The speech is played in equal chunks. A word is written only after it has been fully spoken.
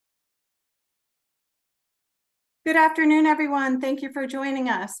Good afternoon, everyone. Thank you for joining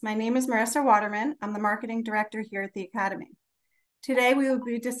us. My name is Marissa Waterman. I'm the Marketing Director here at the Academy. Today, we will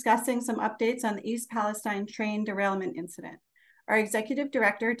be discussing some updates on the East Palestine train derailment incident. Our Executive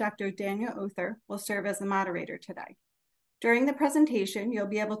Director, Dr. Daniel Uther, will serve as the moderator today. During the presentation, you'll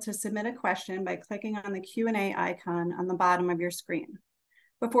be able to submit a question by clicking on the Q&A icon on the bottom of your screen.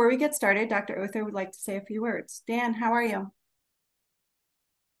 Before we get started, Dr. Uther would like to say a few words. Dan, how are you?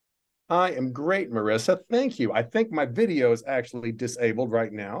 I am great, Marissa. Thank you. I think my video is actually disabled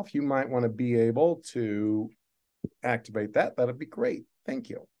right now. If you might want to be able to activate that, that'd be great. Thank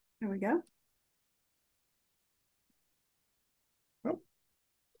you. There we go. Oh,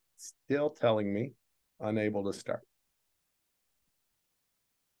 still telling me unable to start.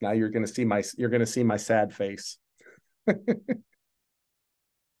 Now you're going to see my sad face.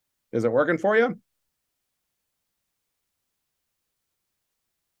 Is it working for you?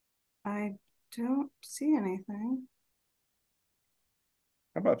 I don't see anything.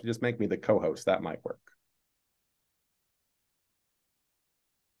 How about if you just make me the co-host? That might work.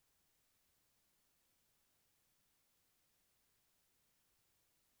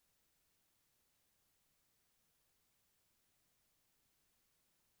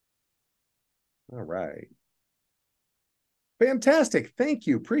 All right. Fantastic. Thank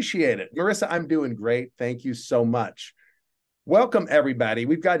you. Appreciate it. Marissa, I'm doing great. Thank you so much. Welcome, everybody.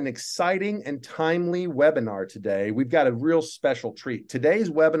 We've got an exciting and timely webinar today. We've got a real special treat. Today's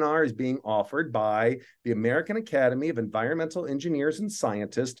webinar is being offered by the American Academy of Environmental Engineers and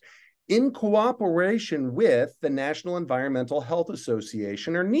Scientists in cooperation with the National Environmental Health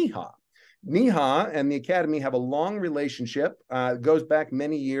Association, or NEHA. NEHA and the Academy have a long relationship. It goes back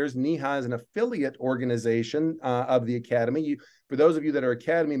many years. NEHA is an affiliate organization of the Academy. For those of you that are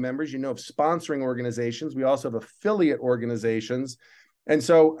Academy members, you know of sponsoring organizations. We also have affiliate organizations. And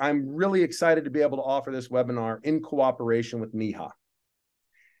so I'm really excited to be able to offer this webinar in cooperation with NEHA.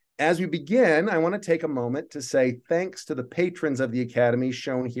 As we begin, I want to take a moment to say thanks to the patrons of the Academy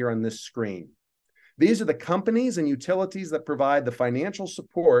shown here on this screen. These are the companies and utilities that provide the financial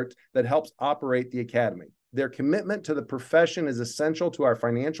support that helps operate the Academy. Their commitment to the profession is essential to our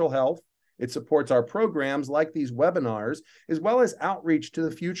financial health. It supports our programs like these webinars, as well as outreach to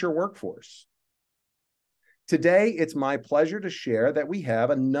the future workforce. Today, it's my pleasure to share that we have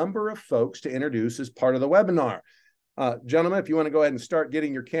a number of folks to introduce as part of the webinar. Gentlemen, if you want to go ahead and start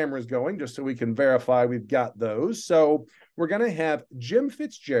getting your cameras going, just so we can verify we've got those. So we're going to have Jim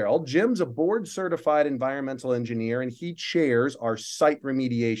Fitzgerald. Jim's a board-certified environmental engineer, and he chairs our site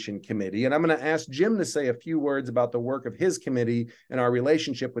remediation committee. And I'm going to ask Jim to say a few words about the work of his committee and our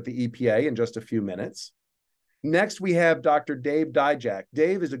relationship with the EPA in just a few minutes. Next, we have Dr. Dave Dijak.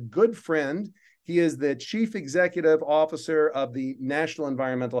 Dave is a good friend. He is the Chief Executive Officer of the National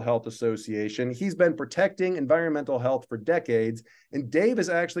Environmental Health Association. He's been protecting environmental health for decades, and Dave is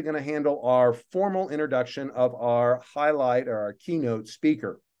actually going to handle our formal introduction of our highlight or our keynote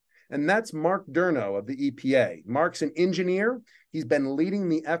speaker. And that's Mark Durno of the EPA. Mark's an engineer. He's been leading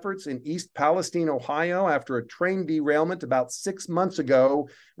the efforts in East Palestine, Ohio, after a train derailment about 6 months ago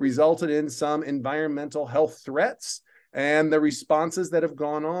resulted in some environmental health threats and the responses that have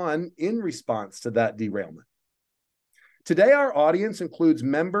gone on in response to that derailment. Today, our audience includes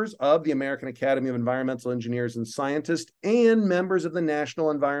members of the American Academy of Environmental Engineers and Scientists and members of the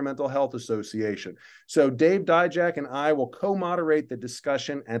National Environmental Health Association. So Dave Dijak and I will co-moderate the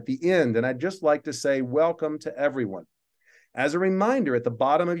discussion at the end, and I'd just like to say welcome to everyone. As a reminder, at the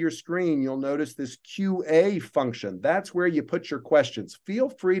bottom of your screen, you'll notice this QA function. That's where you put your questions. Feel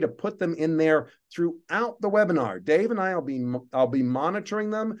free to put them in there throughout the webinar. Dave and I I'll be monitoring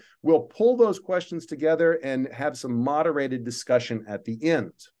them. We'll pull those questions together and have some moderated discussion at the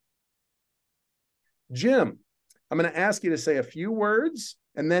end. Jim, I'm going to ask you to say a few words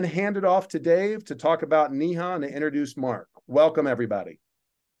and then hand it off to Dave to talk about NEHA and to introduce Mark. Welcome, everybody.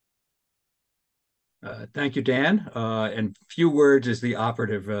 Thank you, Dan. And few words is the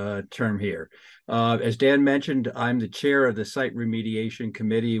operative term here. As Dan mentioned, I'm the chair of the Site Remediation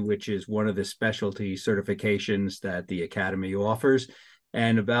Committee, which is one of the specialty certifications that the Academy offers.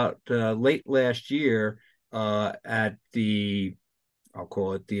 And about late last year, at the, I'll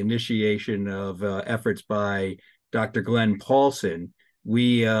call it the initiation of efforts by Dr. Glenn Paulson,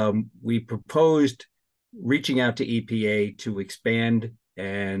 we proposed reaching out to EPA to expand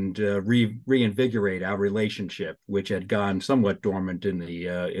and reinvigorate our relationship, which had gone somewhat dormant in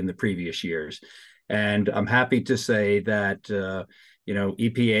the previous years. And I'm happy to say that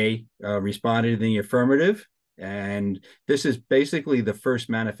EPA responded in the affirmative And this is basically the first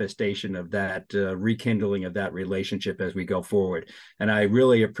manifestation of that rekindling of that relationship as we go forward. And I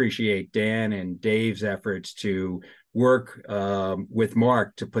really appreciate Dan and Dave's efforts to work with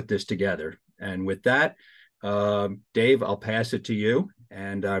Mark to put this together. And with that, Dave, I'll pass it to you.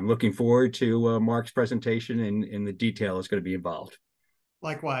 And I'm looking forward to Mark's presentation in the detail that's going to be involved.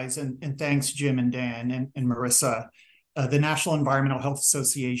 Likewise, and thanks, Jim and Dan and Marissa. The National Environmental Health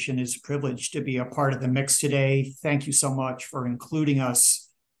Association is privileged to be a part of the mix today. Thank you so much for including us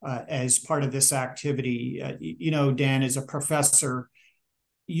as part of this activity. Dan, as a professor,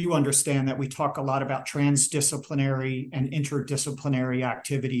 you understand that we talk a lot about transdisciplinary and interdisciplinary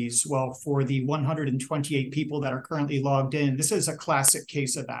activities. Well, for the 128 people that are currently logged in, this is a classic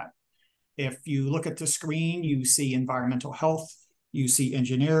case of that. If you look at the screen, you see environmental health, you see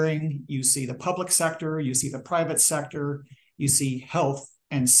engineering, you see the public sector, you see the private sector, you see health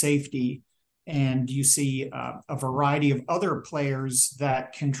and safety, and you see a variety of other players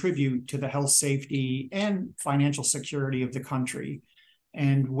that contribute to the health, safety, and financial security of the country.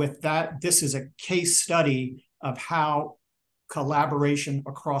 And with that, this is a case study of how collaboration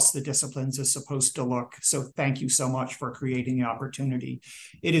across the disciplines is supposed to look. So thank you so much for creating the opportunity.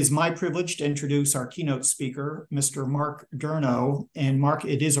 It is my privilege to introduce our keynote speaker, Mr. Mark Durno. And Mark,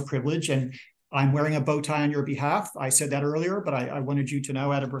 it is a privilege, and I'm wearing a bow tie on your behalf. I said that earlier, but I wanted you to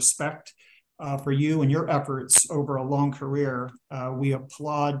know, out of respect for you and your efforts over a long career, we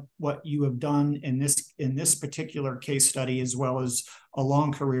applaud what you have done in this particular case study, as well as a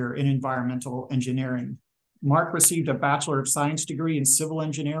long career in environmental engineering. Mark received a Bachelor of Science degree in Civil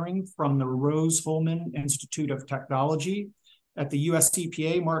Engineering from the Rose-Hulman Institute of Technology. At the US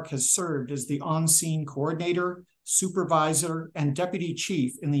EPA, Mark has served as the on-scene coordinator, supervisor, and deputy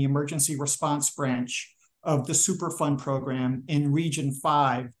chief in the emergency response branch of the Superfund program in Region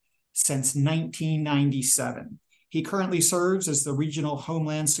 5 since 1997. He currently serves as the Regional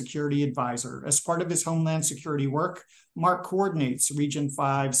Homeland Security Advisor. As part of his Homeland Security work, Mark coordinates Region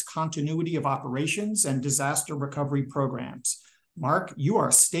 5's continuity of operations and disaster recovery programs. Mark, you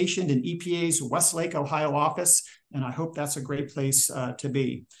are stationed in EPA's Westlake, Ohio office, and I hope that's a great place to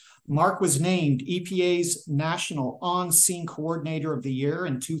be. Mark was named EPA's National On-Scene Coordinator of the Year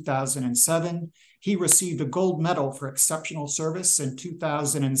in 2007. He received a gold medal for exceptional service in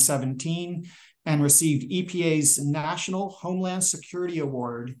 2017 and received EPA's National Homeland Security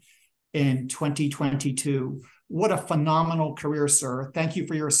Award in 2022. What a phenomenal career, sir. Thank you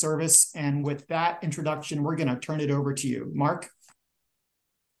for your service. And with that introduction, we're going to turn it over to you. Mark?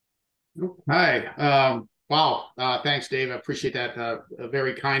 Hi. Wow. Thanks, Dave. I appreciate that. A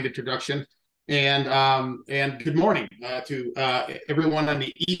very kind introduction. And good morning to everyone on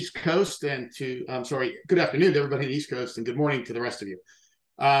the East Coast, and good afternoon to everybody on the East Coast, and good morning to the rest of you.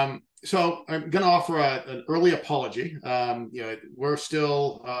 So I'm going to offer an early apology. We're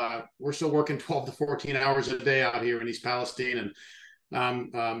still working 12 to 14 hours a day out here in East Palestine,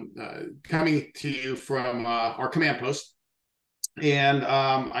 and coming to you from our command post. And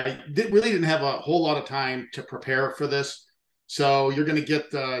I really didn't have a whole lot of time to prepare for this, so you're going to get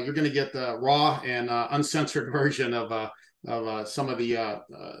the raw and uncensored version of some of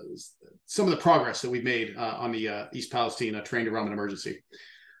the progress that we've made on the East Palestine train derailment emergency.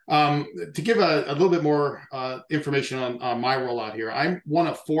 To give a little bit more information on my role out here, I'm one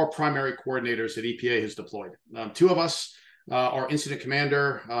of 4 primary coordinators that EPA has deployed. 2 of us, our incident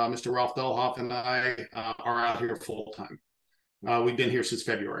commander, Mr. Ralph Delhoff, and I are out here full time. We've been here since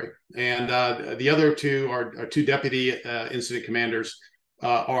February, and the other 2 are 2 deputy incident commanders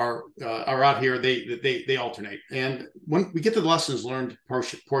are out here. They alternate, and when we get to the lessons learned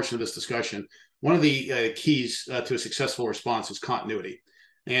portion of this discussion, one of the keys to a successful response is continuity.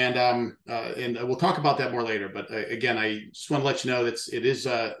 And we'll talk about that more later. But again, I just want to let you know that it is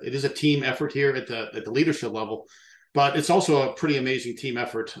a team effort here at the leadership level, but it's also a pretty amazing team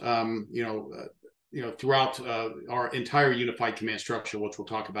effort. Throughout our entire unified command structure, which we'll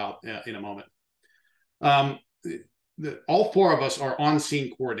talk about in a moment. All 4 of us are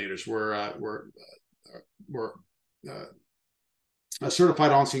on-scene coordinators. We're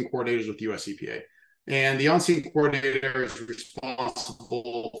certified on-scene coordinators with US EPA. And the on-scene coordinator is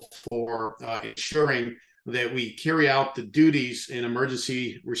responsible for ensuring that we carry out the duties in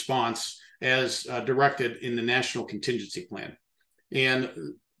emergency response as directed in the National Contingency Plan. And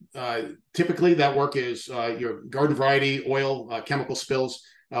typically that work is your garden variety, oil, chemical spills.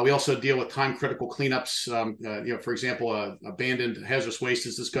 We also deal with time-critical cleanups. For example, abandoned hazardous waste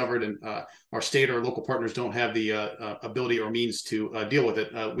is discovered, and our state or local partners don't have the ability or means to deal with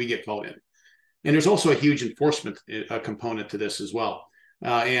it. We get called in. And there's also a huge enforcement component to this as well.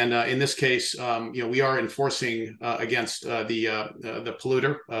 In this case, we are enforcing against the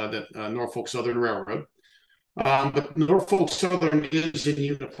polluter, the Norfolk Southern Railroad. But Norfolk Southern is in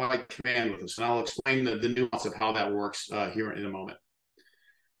unified command with us, and I'll explain the nuance of how that works here in a moment.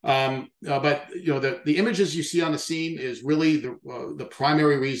 But the images you see on the scene is really the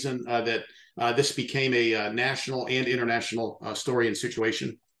primary reason that this became a national and international story and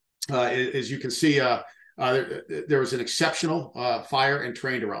situation. As you can see, there was an exceptional fire and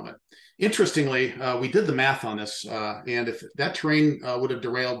train derailment. Interestingly, we did the math on this, and if that train would have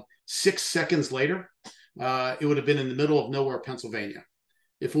derailed 6 seconds later, it would have been in the middle of nowhere, Pennsylvania.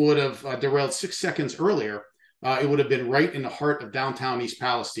 If it would have derailed 6 seconds earlier, it would have been right in the heart of downtown East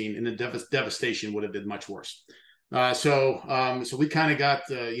Palestine, and the devastation would have been much worse. So we kind of got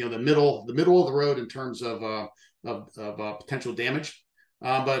the middle of the road in terms of potential damage.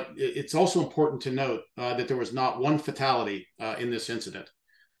 But it's also important to note that there was not one fatality in this incident.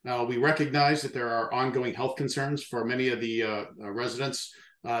 We recognize that there are ongoing health concerns for many of the residents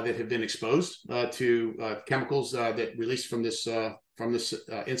that have been exposed to chemicals that released from this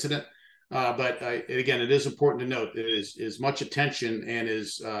incident. But again, it is important to note that it is as much attention and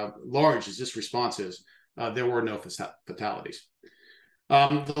as large as this response is, there were no fatalities.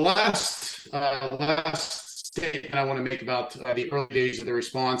 The last statement I want to make about the early days of the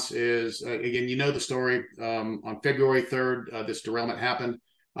response is, again, the story. On February 3rd, this derailment happened.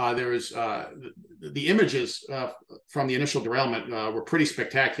 There was the images from the initial derailment were pretty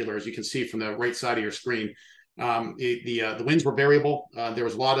spectacular, as you can see from the right side of your screen. The winds were variable. There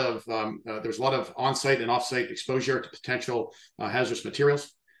was a lot of on-site and off-site exposure to potential hazardous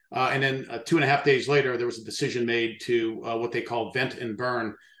materials. And then 2.5 days later, there was a decision made to what they call vent and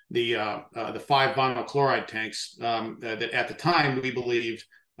burn the 5 vinyl chloride tanks that at the time we believed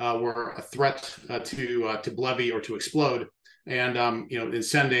were a threat to levy or to explode, and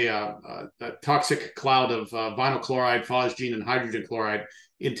send a toxic cloud of vinyl chloride, phosgene, and hydrogen chloride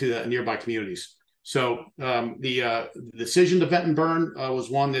into the nearby communities. So the decision to vent and burn was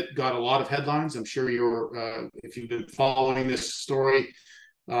one that got a lot of headlines. I'm sure if you've been following this story,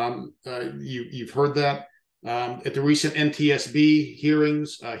 you've heard that. At the recent NTSB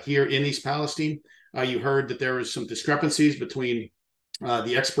hearings here in East Palestine, you heard that there was some discrepancies between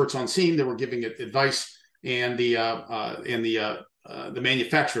the experts on scene that were giving advice and the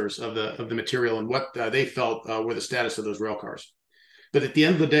manufacturers of the material and what they felt were the status of those rail cars. But at the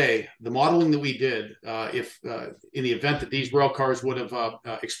end of the day, the modeling that we did, if in the event that these rail cars would have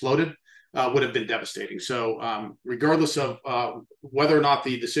exploded, would have been devastating. So regardless of whether or not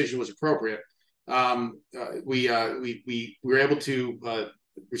the decision was appropriate, we were able to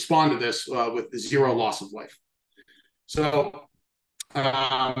respond to this with zero loss of life. So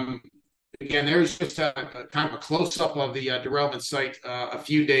again, there's just a kind of a close-up of the derailment site a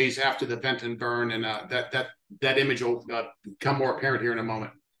few days after the vent and burn, and that image will become more apparent here in a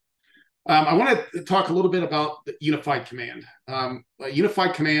moment. I want to talk a little bit about the Unified Command.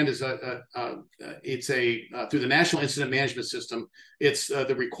 Unified Command is through the National Incident Management System. It's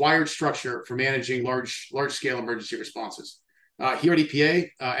the required structure for managing large-scale emergency responses. Here at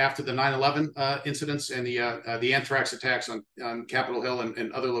EPA, after the 9/11 incidents and the anthrax attacks on Capitol Hill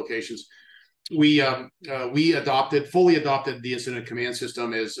and other locations, we fully adopted the incident command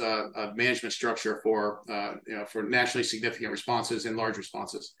system as a management structure for nationally significant responses and large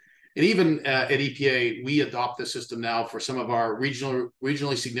responses. And even at EPA, we adopt this system now for some of our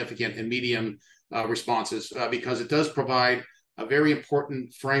regionally significant and medium responses because it does provide a very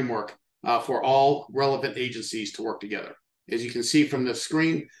important framework for all relevant agencies to work together. As you can see from the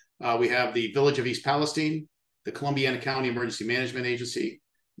screen, we have the Village of East Palestine, the Columbiana County Emergency Management Agency,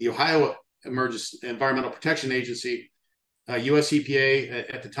 the Ohio Environmental Protection Agency, US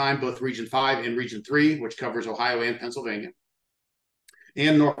EPA at the time, both Region 5 and Region 3, which covers Ohio and Pennsylvania,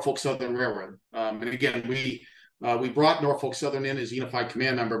 and Norfolk Southern Railroad. And again, we brought Norfolk Southern in as a unified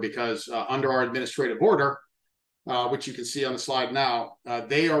command member because under our administrative order, which you can see on the slide now,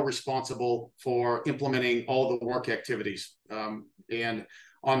 they are responsible for implementing all the work activities. And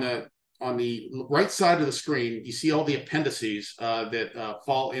on the right side of the screen, you see all the appendices that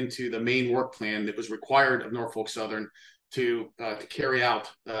fall into the main work plan that was required of Norfolk Southern to carry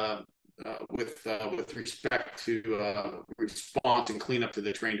out with respect to response and cleanup to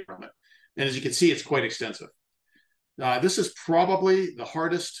the train derailment. And as you can see, it's quite extensive. This is probably the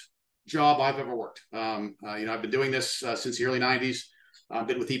hardest job I've ever worked. I've been doing this since the early 90s. I've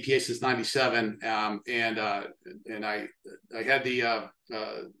been with EPA since 97, and I had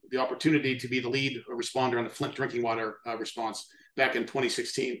the opportunity to be the lead responder on the Flint drinking water response back in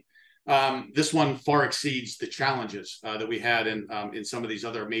 2016. This one far exceeds the challenges that we had in some of these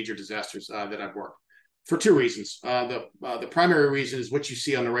other major disasters that I've worked, for two reasons. The primary reason is what you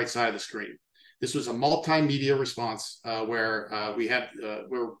see on the right side of the screen. This was a multimedia response where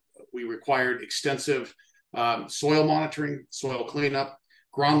we required extensive soil monitoring, soil cleanup,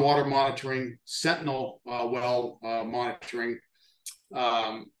 groundwater monitoring, sentinel well monitoring,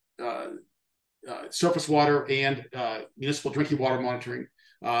 surface water and municipal drinking water monitoring,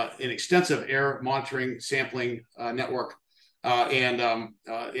 an extensive air monitoring sampling network, and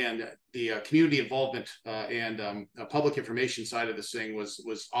the community involvement and public information side of this thing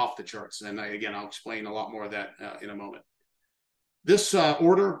was off the charts. And again, I'll explain a lot more of that in a moment. This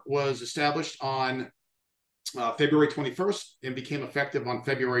order was established on February 21st and became effective on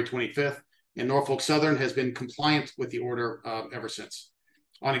February 25th. And Norfolk Southern has been compliant with the order ever since.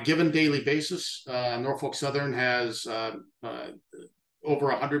 On a given daily basis, Norfolk Southern has over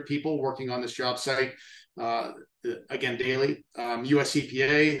 100 people working on this job site, again, daily. US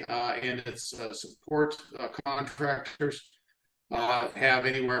EPA and its support contractors have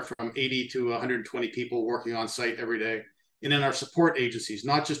anywhere from 80 to 120 people working on site every day. And then our support agencies,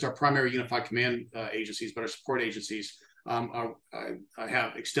 not just our primary unified command agencies, but our support agencies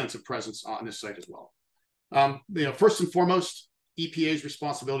have extensive presence on this site as well. First and foremost, EPA's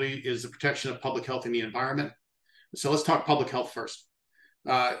responsibility is the protection of public health and the environment. So let's talk public health first.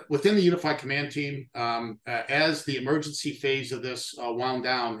 Within the Unified Command Team, as the emergency phase of this wound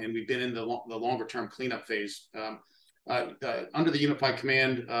down, and we've been in the longer-term cleanup phase, under the Unified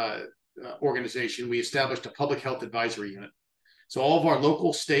Command organization, we established a public health advisory unit. So all of our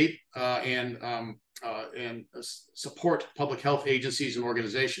local, state, and support public health agencies and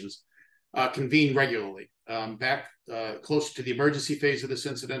organizations convene regularly. Back close to the emergency phase of this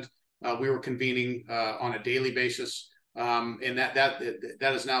incident, we were convening on a daily basis. And that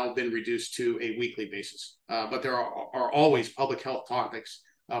has now been reduced to a weekly basis. But there are always public health topics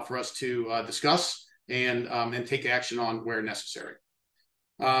for us to discuss and take action on where necessary.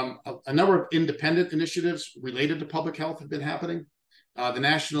 A number of independent initiatives related to public health have been happening. The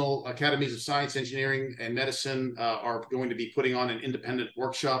National Academies of Science, Engineering, and Medicine are going to be putting on an independent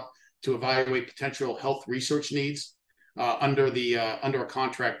workshop to evaluate potential health research needs under a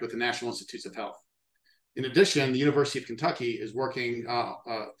contract with the National Institutes of Health. In addition, the University of Kentucky is working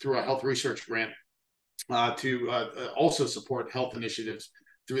through a health research grant to also support health initiatives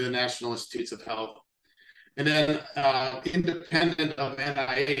through the National Institutes of Health. And then independent of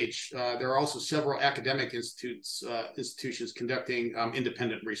NIH, there are also several academic institutions conducting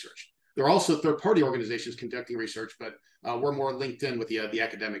independent research. There are also third-party organizations conducting research, but we're more linked in with the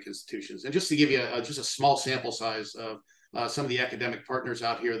academic institutions. And just to give you just a small sample size of some of the academic partners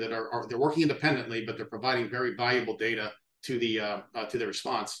out here that they're working independently, but they're providing very valuable data to the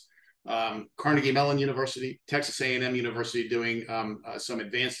response. Carnegie Mellon University, Texas A&M University doing some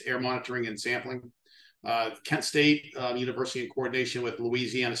advanced air monitoring and sampling. Kent State University in coordination with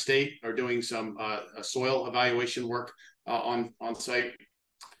Louisiana State are doing some soil evaluation work on site.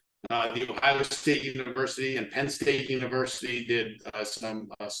 The Ohio State University and Penn State University did some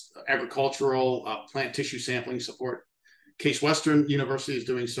agricultural plant tissue sampling support. Case Western University is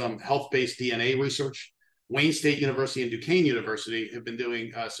doing some health-based DNA research. Wayne State University and Duquesne University have been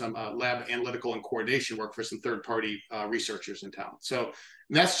doing some lab analytical and coordination work for some third-party researchers in town. So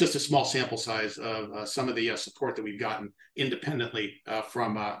that's just a small sample size of some of the support that we've gotten independently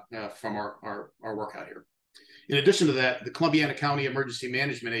from our work out here. In addition to that, the Columbiana County Emergency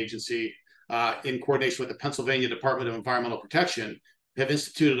Management Agency, in coordination with the Pennsylvania Department of Environmental Protection, have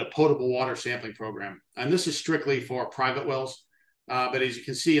instituted a potable water sampling program. And this is strictly for private wells. But as you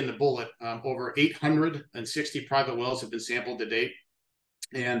can see in the bullet, over 860 private wells have been sampled to date.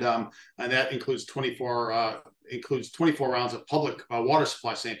 And that includes 24 rounds of public water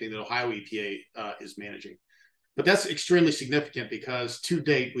supply sampling that Ohio EPA is managing. But that's extremely significant because to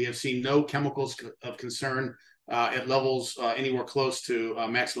date, we have seen no chemicals of concern at levels anywhere close to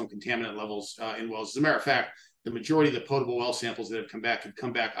maximum contaminant levels in wells. As a matter of fact, the majority of the potable well samples that have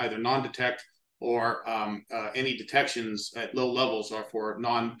come back either non-detect or any detections at low levels are for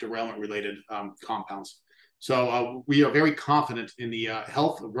non-derailment related compounds. So we are very confident in the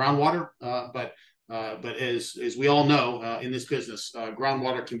health of groundwater, but as we all know in this business,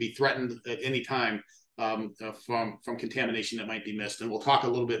 groundwater can be threatened at any time from contamination that might be missed. And we'll talk a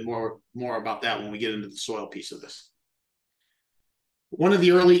little bit more about that when we get into the soil piece of this. One of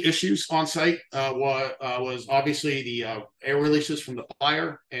the early issues on site was obviously the air releases from the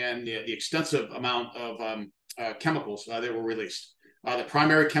fire and the extensive amount of chemicals that were released. The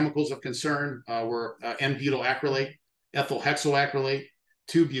primary chemicals of concern were N-butyl acrylate, ethyl hexyl acrylate,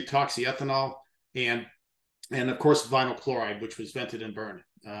 2-butoxyethanol, and of course vinyl chloride, which was vented and burned.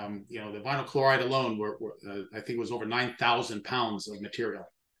 The vinyl chloride alone I think it was over 9,000 pounds of material.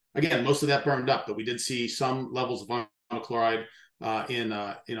 Again, most of that burned up, but we did see some levels of vinyl chloride in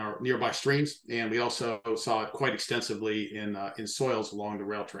our nearby streams, and we also saw it quite extensively in soils along the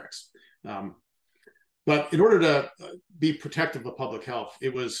rail tracks. But in order to be protective of public health,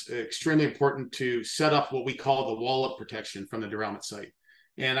 it was extremely important to set up what we call the wall of protection from the derailment site.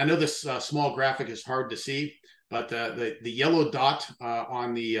 And I know this small graphic is hard to see, but the yellow dot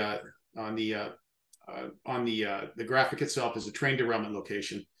on the graphic itself is a train derailment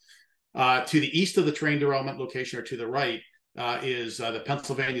location. To the east of the train derailment location, or to the right, is the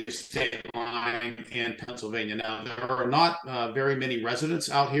Pennsylvania state line and Pennsylvania. Now, there are not very many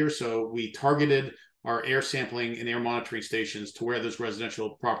residents out here, so we targeted our air sampling and air monitoring stations to where those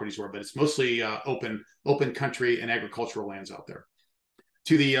residential properties were, but it's mostly open country and agricultural lands out there.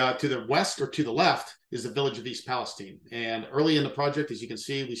 To the west or to the left is the village of East Palestine. And early in the project, as you can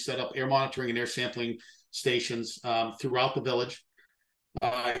see, we set up air monitoring and air sampling stations throughout the village,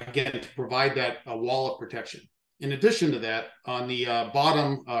 again, to provide that wall of protection. In addition to that, on the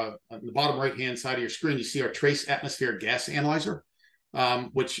bottom right-hand side of your screen, you see our trace atmospheric gas analyzer,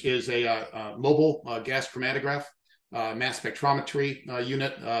 which is a mobile gas chromatograph, mass spectrometry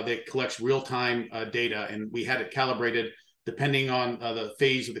unit that collects real-time data. And we had it calibrated depending on the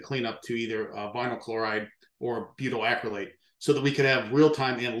phase of the cleanup to either vinyl chloride or butyl acrylate, so that we could have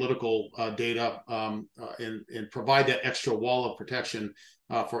real-time analytical data and provide that extra wall of protection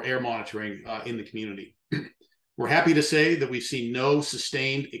for air monitoring in the community. We're happy to say that we've seen no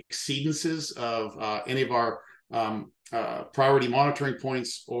sustained exceedances of any of our priority monitoring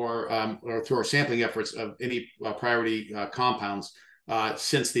points or through our sampling efforts of any priority compounds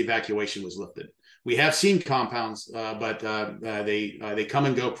since the evacuation was lifted. We have seen compounds, but they come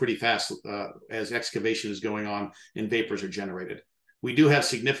and go pretty fast as excavation is going on and vapors are generated. We do have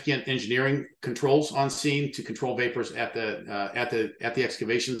significant engineering controls on scene to control vapors at the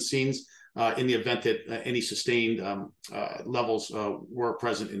excavation scenes in the event that any sustained levels were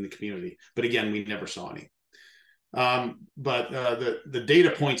present in the community. But again, we never saw any. But the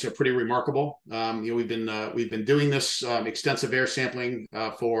data points are pretty remarkable. We've been doing this extensive air sampling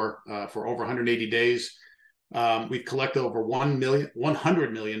for over 180 days. We've collected over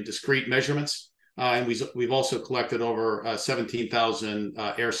 100 million discrete measurements, and we've also collected over 17,000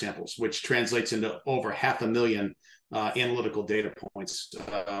 air samples, which translates into over 500,000 analytical data points,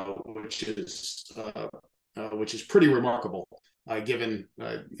 which is pretty remarkable given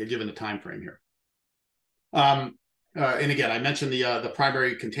the time frame here. And again, I mentioned the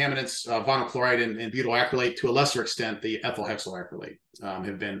primary contaminants, vinyl chloride and butyl acrylate. To a lesser extent, the ethyl hexylacrylate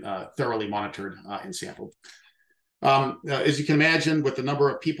have been thoroughly monitored and sampled. As you can imagine, with the number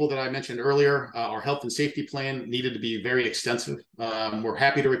of people that I mentioned earlier, our health and safety plan needed to be very extensive. We're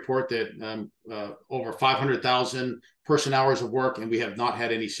happy to report that over 500,000 person hours of work, and we have not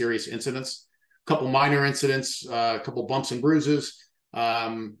had any serious incidents. A couple minor incidents, a couple bumps and bruises.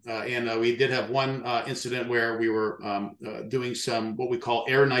 And we did have one incident where we were doing some what we call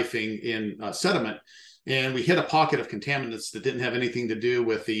air knifing in sediment, and we hit a pocket of contaminants that didn't have anything to do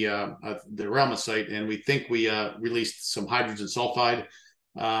with the derailment site, and we think we released some hydrogen sulfide.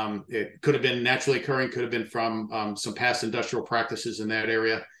 It could have been naturally occurring, could have been from some past industrial practices in that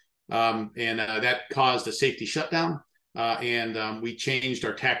area, and that caused a safety shutdown. And we changed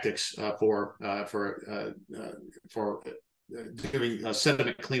our tactics for doing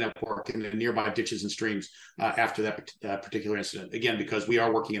sediment cleanup work in the nearby ditches and streams after that particular incident. Again, because we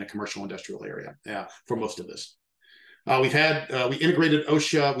are working in a commercial industrial area for most of this. We integrated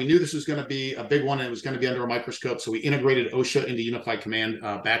OSHA. We knew this was going to be a big one and it was going to be under a microscope. So we integrated OSHA into Unified Command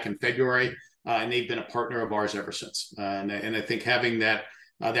back in February, and they've been a partner of ours ever since. And I think having that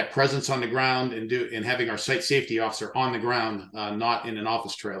presence on the ground and having our site safety officer on the ground, not in an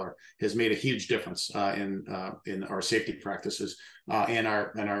office trailer, has made a huge difference in our safety practices and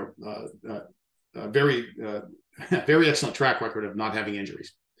our very excellent track record of not having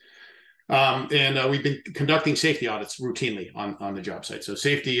injuries. And we've been conducting safety audits routinely on the job site. So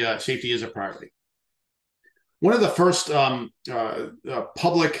safety is a priority. One of the first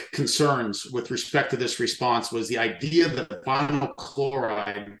public concerns with respect to this response was the idea that vinyl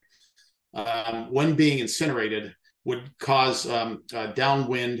chloride, when being incinerated, would cause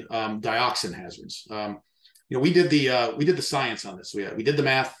downwind dioxin hazards. We did the science on this. We did the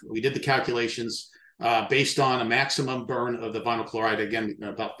math. We did the calculations based on a maximum burn of the vinyl chloride. Again,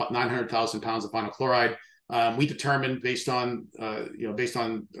 about 900,000 pounds of vinyl chloride. We determined based on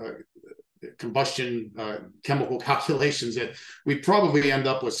combustion chemical calculations that we'd probably end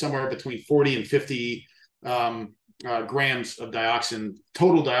up with somewhere between 40 and 50 grams of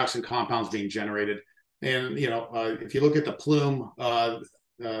total dioxin compounds being generated. And, if you look at the plume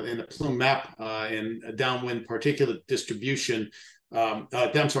in the plume map and downwind particulate distribution,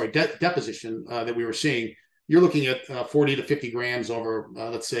 deposition that we were seeing, you're looking at 40 to 50 grams over,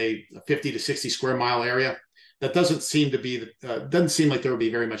 let's say, a 50 to 60 square mile area. That doesn't seem like there would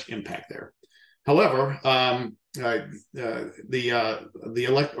be very much impact there. However, our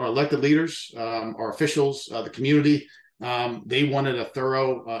elected leaders, our officials, the community, they wanted a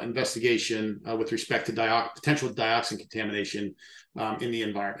thorough investigation with respect to potential dioxin contamination in the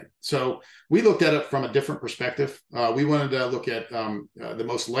environment. So we looked at it from a different perspective. We wanted to look at the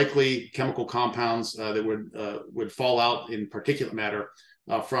most likely chemical compounds that would fall out in particulate matter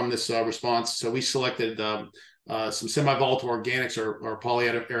from this response. So we selected some semi-volatile organics or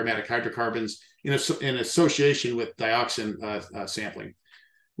polyaromatic hydrocarbons in association with dioxin sampling.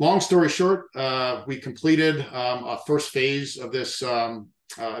 Long story short, we completed a first phase of this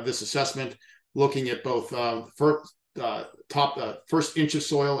assessment, looking at both first inch of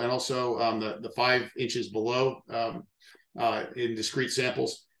soil and also the 5 inches below in discrete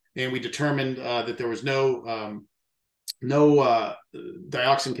samples. And we determined that there was no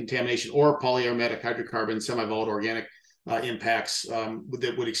dioxin contamination or polyaromatic hydrocarbon semi-volatile organic impacts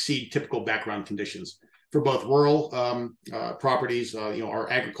that would exceed typical background conditions for both rural properties, our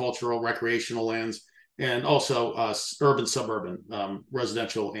agricultural, recreational lands, and also urban, suburban,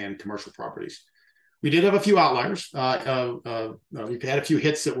 residential and commercial properties. We did have a few outliers. We had a few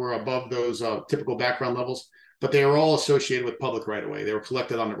hits that were above those typical background levels, but they were all associated with public right-of-way. They were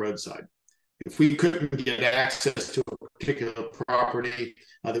collected on the roadside. If we couldn't get access to a particular property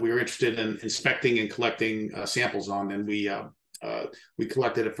that we were interested in inspecting and collecting samples on, then we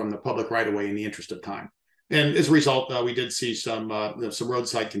collected it from the public right-of-way in the interest of time. And as a result, we did see some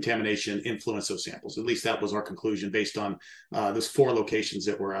roadside contamination influence those samples. At least that was our conclusion based on those 4 locations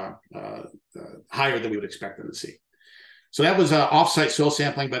that were higher than we would expect them to see. So that was off-site soil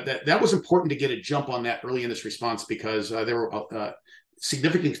sampling, but that was important to get a jump on that early in this response because there were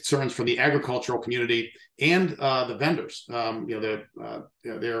significant concerns from the agricultural community and the vendors, their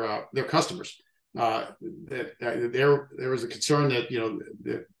customers. There was a concern that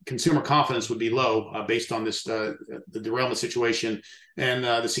the consumer confidence would be low based on this the derailment situation and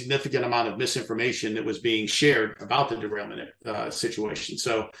the significant amount of misinformation that was being shared about the derailment situation.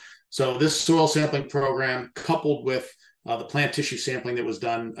 So this soil sampling program, coupled with the plant tissue sampling that was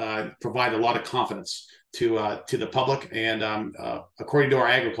done, provide a lot of confidence to the public. And according to our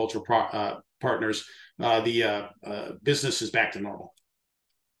agricultural partners, the business is back to normal.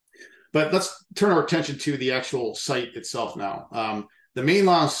 But let's turn our attention to the actual site itself now. The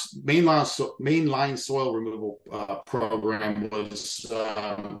mainline soil removal program was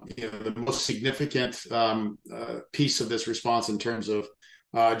the most significant piece of this response in terms of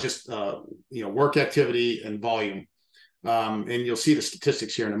work activity and volume. And you'll see the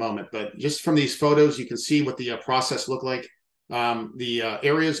statistics here in a moment. But just from these photos, you can see what the process looked like. The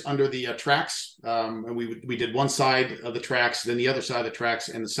areas under the tracks, and we did one side of the tracks, then the other side of the tracks,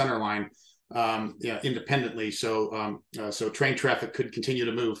 and the center line independently, so train traffic could continue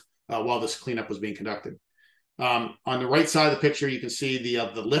to move while this cleanup was being conducted. On the right side of the picture, you can see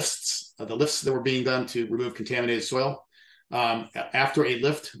the lifts that were being done to remove contaminated soil. After a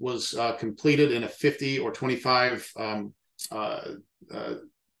lift was completed in a 50 or 25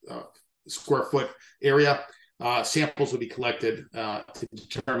 square foot area, samples would be collected to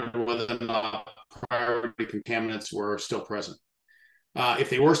determine whether or not priority contaminants were still present. If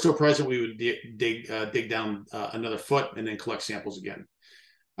they were still present, we would dig down another foot and then collect samples again.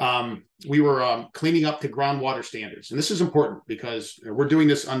 We were cleaning up to groundwater standards. And this is important because we're doing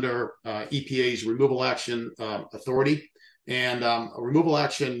this under EPA's removal action authority. And removal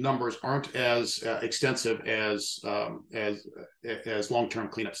action numbers aren't as extensive as long-term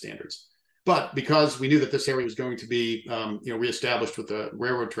cleanup standards. But because we knew that this area was going to be reestablished with the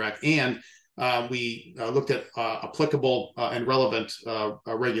railroad track, and we looked at applicable and relevant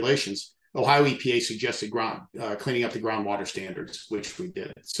regulations, Ohio EPA suggested cleaning up the groundwater standards, which we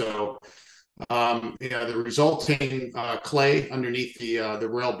did. So the resulting clay underneath the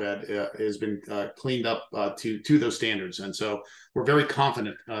rail bed has been cleaned up to those standards. And so we're very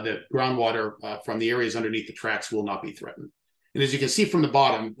confident that groundwater from the areas underneath the tracks will not be threatened. And as you can see from the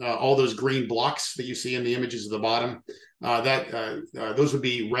bottom, all those green blocks that you see in the images at the bottom, those would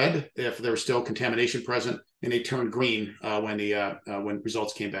be red if there was still contamination present, and they turned green when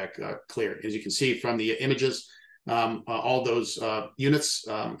results came back clear. As you can see from the images, All those units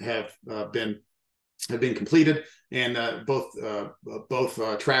have been completed, and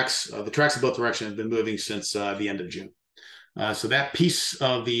both tracks, the tracks in both directions have been moving since the end of June. So that piece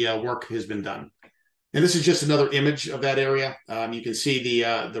of the work has been done. And this is just another image of that area. You can see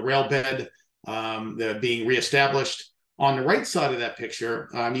the rail bed being reestablished. On the right side of that picture,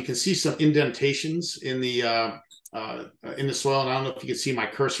 you can see some indentations in the soil. And I don't know if you can see my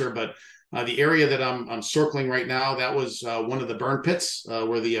cursor, but the area that I'm circling right now, that was one of the burn pits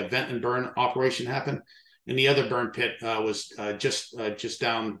where the vent and burn operation happened. And the other burn pit was just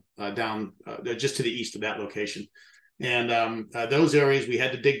down just to the east of that location. And those areas we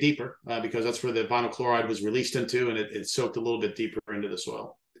had to dig deeper because that's where the vinyl chloride was released into, and it soaked a little bit deeper into the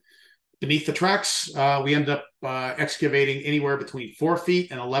soil. Beneath the tracks, we ended up excavating anywhere between 4 feet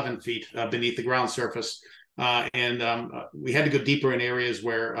and 11 feet beneath the ground surface. We had to go deeper in areas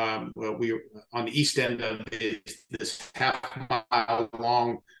where we were on the east end of this half-mile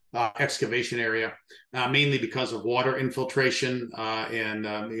long excavation area, mainly because of water infiltration and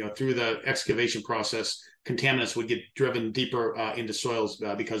through the excavation process, contaminants would get driven deeper into soils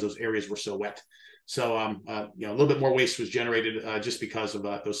because those areas were so wet. So, a little bit more waste was generated just because of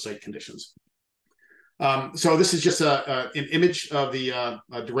those site conditions. So this is just an image of the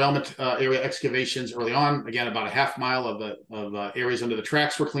derailment area excavations early on. Again, about a half mile of areas under the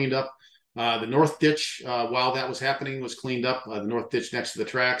tracks were cleaned up. The north ditch, while that was happening, was cleaned up, the north ditch next to the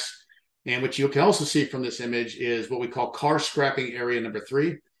tracks. And what you can also see from this image is what we call car scrapping area number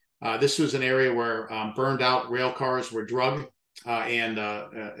 3. This was an area where burned out rail cars were drugged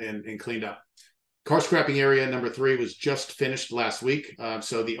and cleaned up. Car scrapping area number 3 was just finished last week.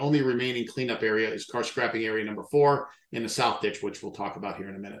 So the only remaining cleanup area is car scrapping area number 4 in the south ditch, which we'll talk about here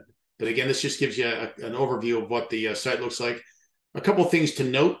in a minute. But again, this just gives you an overview of what the site looks like. A couple of things to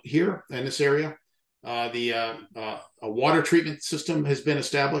note here in this area. A water treatment system has been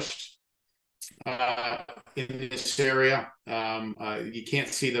established in this area. You can't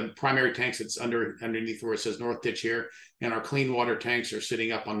see the primary tanks. It's underneath where it says North Ditch here, and our clean water tanks are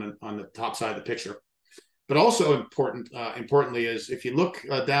sitting up on the top side of the picture. But also importantly is if you look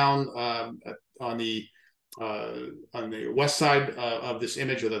down on the west side of this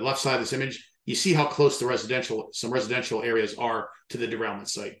image, or the left side of this image, you see how close some residential areas are to the derailment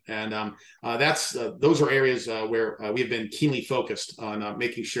site, and those are areas where we have been keenly focused on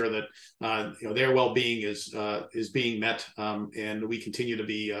making sure that their well-being is being met, and we continue to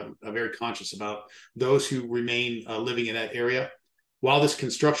be very conscious about those who remain living in that area. While this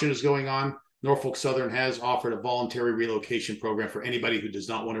construction is going on, Norfolk Southern has offered a voluntary relocation program for anybody who does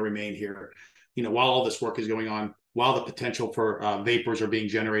not want to remain here. While all this work is going on, while the potential for vapors are being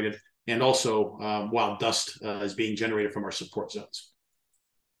generated, and also while dust is being generated from our support zones.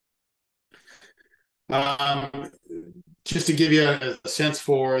 Just to give you a sense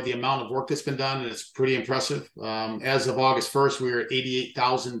for the amount of work that's been done, and it's pretty impressive. As of August 1st, we were at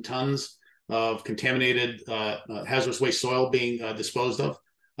 88,000 tons of contaminated hazardous waste soil being disposed of.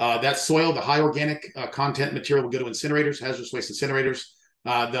 That soil, the high organic content material, will go to incinerators, hazardous waste incinerators.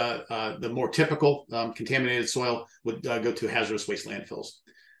 The more typical contaminated soil would go to hazardous waste landfills.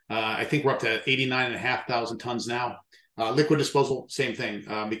 I think we're up to 89,500 tons now. Liquid disposal, same thing,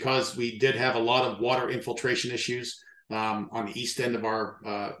 because we did have a lot of water infiltration issues on the east end of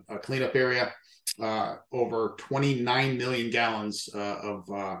our cleanup area. Over 29 million gallons of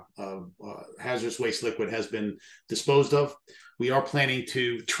hazardous waste liquid has been disposed of. We are planning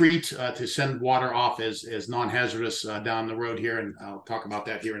to treat to send water off as non-hazardous down the road here, and I'll talk about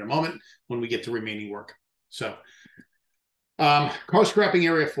that here in a moment when we get to remaining work. So. Car scrapping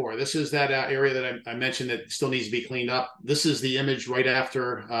area 4. This is that area that I mentioned that still needs to be cleaned up. This is the image right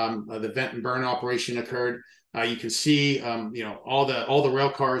after the vent and burn operation occurred. You can see, all the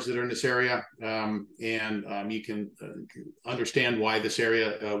rail cars that are in this area, and you can understand why this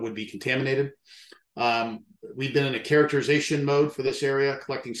area would be contaminated. We've been in a characterization mode for this area,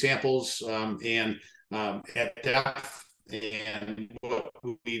 collecting samples and at depth. And what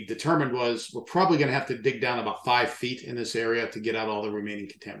we determined was we're probably going to have to dig down about 5 feet in this area to get out all the remaining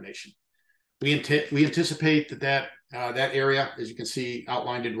contamination. We anticipate that area, as you can see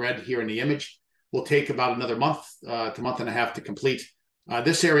outlined in red here in the image, will take about another month to month and a half to complete.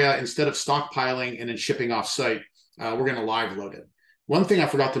 This area, instead of stockpiling and then shipping off site, we're going to live load it. One thing I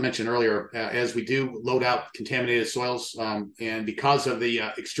forgot to mention earlier, as we do load out contaminated soils, and because of the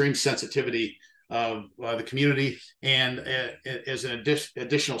extreme sensitivity of the community, and as an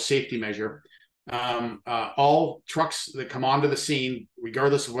additional safety measure, all trucks that come onto the scene,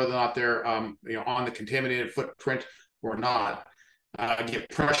 regardless of whether or not they're on the contaminated footprint or not, get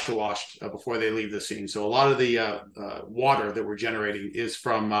pressure washed before they leave the scene. So a lot of the water that we're generating is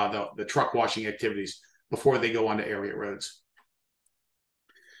from the truck washing activities before they go onto area roads.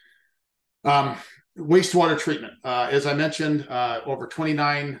 Wastewater treatment. As I mentioned, over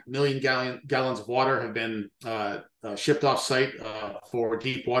 29 million gallons of water have been shipped off site for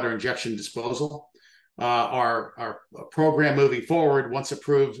deep water injection disposal. Our program moving forward, once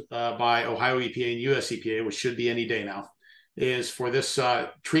approved by Ohio EPA and US EPA, which should be any day now, is for this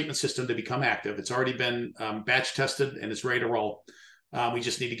treatment system to become active. It's already been batch tested and it's ready to roll. We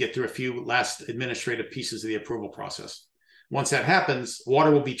just need to get through a few last administrative pieces of the approval process. Once that happens,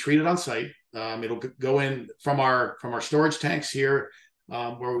 water will be treated on site. It'll go in from our storage tanks here,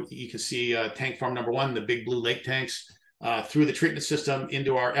 where you can see tank farm number 1, the big blue lake tanks, through the treatment system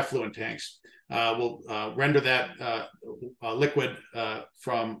into our effluent tanks. We'll render that liquid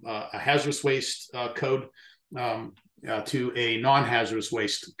from a hazardous waste code to a non-hazardous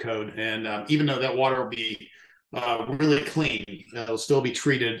waste code. And even though that water will be really clean, it'll still be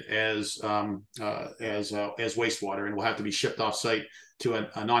treated as wastewater, and will have to be shipped off site to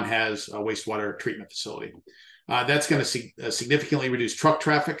a non-haz wastewater treatment facility. That's going to significantly reduce truck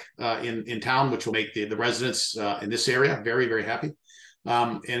traffic in town, which will make the residents in this area very, very happy.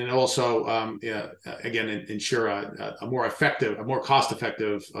 And it also, again, ensure a more effective, a more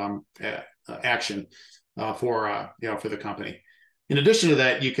cost-effective action for the company. In addition to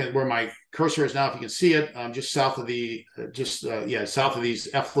that, you can, where my cursor is now, if you can see it, just south of the, south of these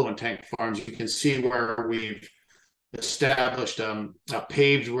effluent tank farms, you can see where we've established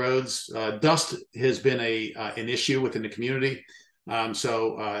paved roads. Dust has been an issue within the community.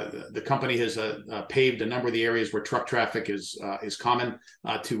 So the company has paved a number of the areas where truck traffic is common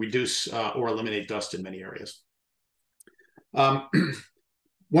to reduce or eliminate dust in many areas.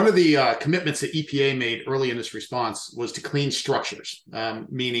 One of the commitments that EPA made early in this response was to clean structures,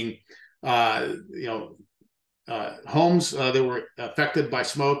 meaning homes that were affected by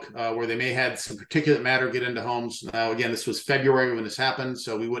smoke, where they may had some particulate matter get into homes. Now, again, this was February when this happened,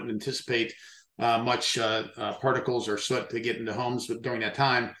 so we wouldn't anticipate much particles or soot to get into homes during that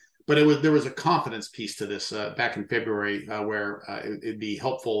time. But there was a confidence piece to this back in February, where it'd be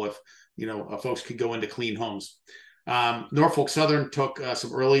helpful if folks could go into clean homes. Norfolk Southern took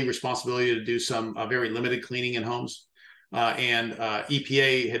some early responsibility to do some very limited cleaning in homes. And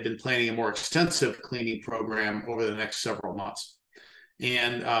EPA had been planning a more extensive cleaning program over the next several months.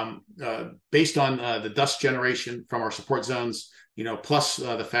 And based on the dust generation from our support zones, plus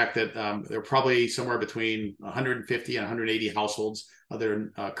the fact that there are probably somewhere between 150 and 180 households that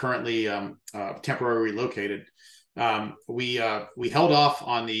are currently temporarily relocated, we held off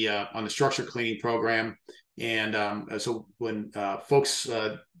on the structure cleaning program. And so when folks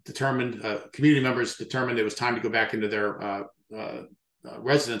community members determined it was time to go back into their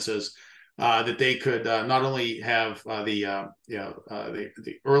residences, that they could not only have the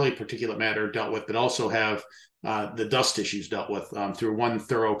early particulate matter dealt with, but also have the dust issues dealt with through one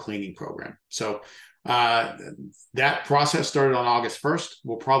thorough cleaning program. So that process started on August 1st.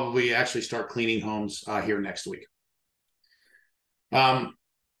 We'll probably actually start cleaning homes here next week.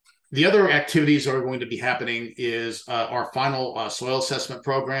 The other activities that are going to be happening is our final soil assessment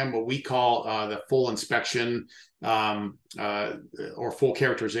program, what we call the full inspection or full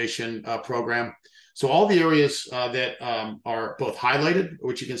characterization program. So all the areas that are both highlighted,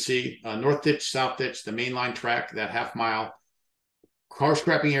 which you can see, North Ditch, South Ditch, the mainline track, that half mile, car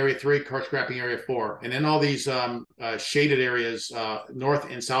scrapping area 3, car scrapping area 4, and then all these shaded areas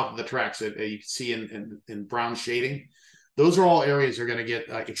north and south of the tracks that you can see in brown shading. Those are all areas that are going to get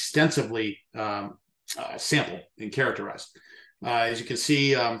extensively sampled and characterized. As you can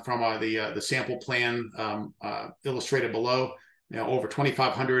see from the sample plan illustrated below, over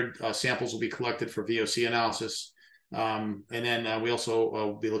 2,500 samples will be collected for VOC analysis. And then we also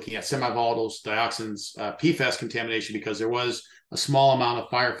will be looking at semi-volatiles, dioxins, PFAS contamination, because there was a small amount of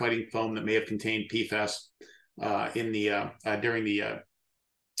firefighting foam that may have contained PFAS during the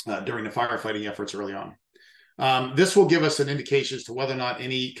firefighting efforts early on. This will give us an indication as to whether or not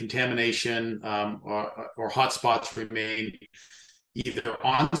any contamination or hotspots remain either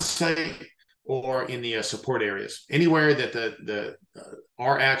on site or in the support areas. Anywhere that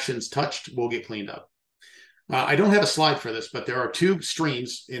our actions touched will get cleaned up. I don't have a slide for this, but there are 2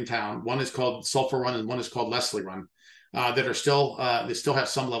 streams in town. One is called Sulphur Run and one is called Leslie Run that are still they still have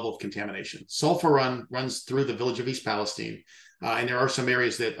some level of contamination. Sulphur Run runs through the village of East Palestine, and there are some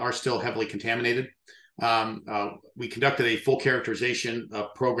areas that are still heavily contaminated. We conducted a full characterization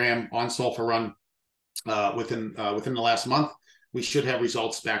program on Sulphur Run within the last month. we should have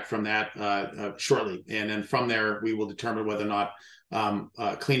results back from that shortly. And then from there, we will determine whether or not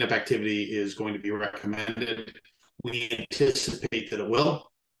cleanup activity is going to be recommended. We anticipate that it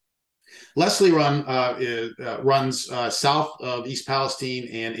will. Leslie Run runs south of East Palestine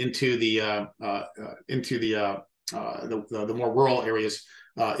and into the more rural areas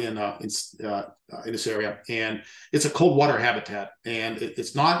in this area, and it's a cold water habitat, and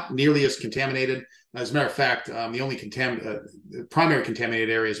it's not nearly as contaminated. As a matter of fact, the only primary contaminated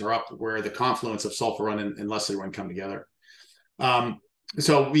areas are up where the confluence of Sulphur Run and Leslie Run come together.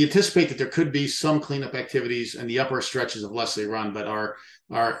 So we anticipate that there could be some cleanup activities in the upper stretches of Leslie Run, but our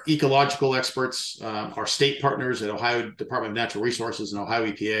ecological experts, our state partners at Ohio Department of Natural Resources and Ohio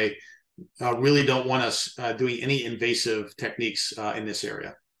EPA really don't want us doing any invasive techniques in this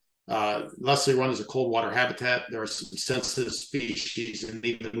area. Leslie Run is a cold water habitat. There are some sensitive species and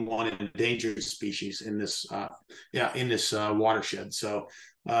even one endangered species in this watershed. So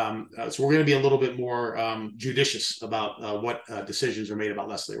we're going to be a little bit more judicious about what decisions are made about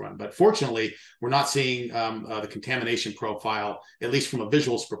Leslie Run. But fortunately, we're not seeing the contamination profile, at least from a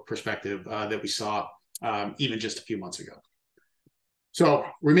visual perspective, that we saw even just a few months ago. So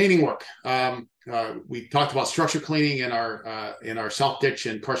remaining work. We talked about structure cleaning in our south ditch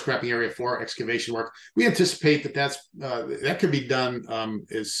and car scrapping area for excavation work. We anticipate that could be done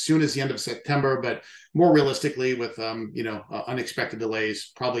as soon as the end of September, but more realistically, with unexpected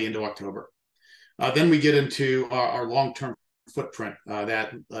delays, probably into October. Then we get into our long-term footprint.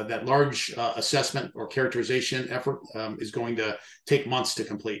 That large assessment or characterization effort is going to take months to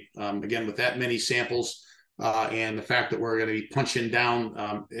complete. Again, with that many samples. And the fact that we're going to be punching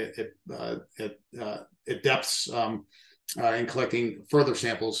down at depths and collecting further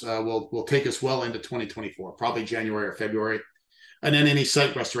samples will take us well into 2024, probably January or February. And then any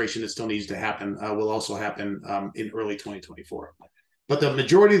site restoration that still needs to happen will also happen in early 2024. But the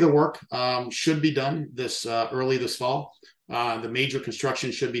majority of the work should be done early this fall. The major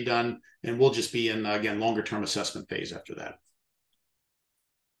construction should be done, and we'll just be in, again, longer term assessment phase after that.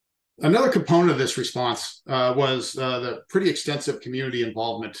 Another component of this response was the pretty extensive community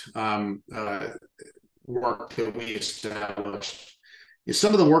involvement work that we established.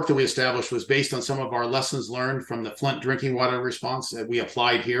 Some of the work that we established was based on some of our lessons learned from the Flint drinking water response that we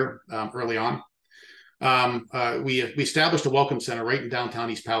applied here early on. We established a welcome center right in downtown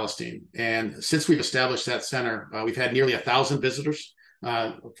East Palestine. And since we've established that center, we've had nearly 1,000 visitors.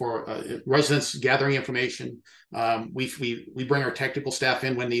 For residents gathering information. We bring our technical staff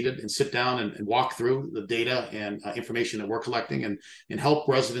in when needed and sit down and walk through the data and information that we're collecting and help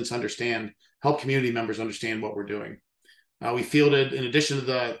residents help community members understand what we're doing. We fielded, in addition to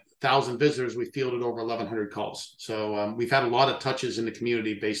the 1,000 visitors, we fielded over 1,100 calls. So we've had a lot of touches in the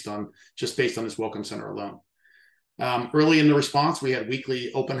community based on this welcome center alone. Early in the response, we had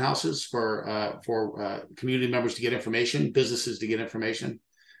weekly open houses for community members to get information, businesses to get information,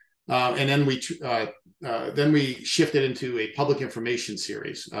 and then we shifted into a public information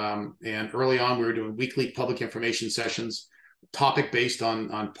series. And early on, we were doing weekly public information sessions, topic based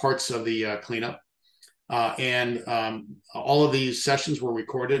on parts of the cleanup. And all of these sessions were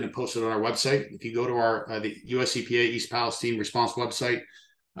recorded and posted on our website. If you go to the US EPA East Palestine response website,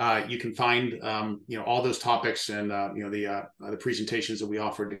 you can find all those topics and the presentations that we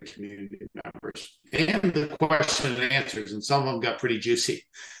offered to community members and the questions and answers, and some of them got pretty juicy,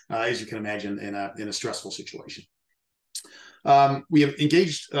 as you can imagine, in a stressful situation. We have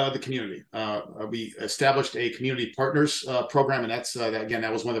engaged the community. We established a community partners program, and that's again,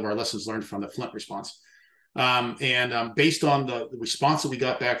 that was one of our lessons learned from the Flint response. Based on the response that we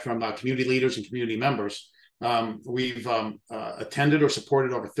got back from community leaders and community members, we've attended or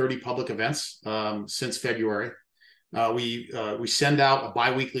supported over 30 public events since February. We send out a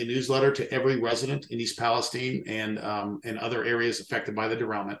biweekly newsletter to every resident in East Palestine and other areas affected by the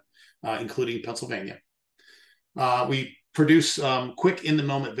derailment, including Pennsylvania. We produce quick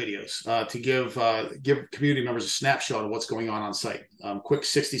in-the-moment videos to give community members a snapshot of what's going on site. Quick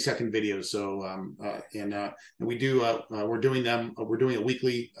 60-second videos. So we're doing a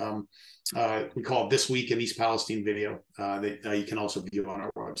weekly. We call it This Week in East Palestine video that you can also view on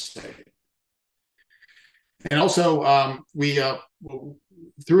our website. And also,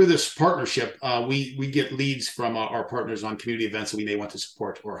 through this partnership, we get leads from our partners on community events that we may want to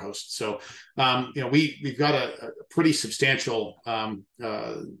support or host. So, we've got a pretty substantial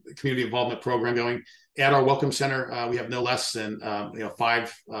community involvement program going. At our Welcome Center, we have no less than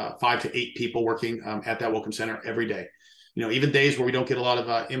 5 to 8 people working at that Welcome Center every day. Even days where we don't get a lot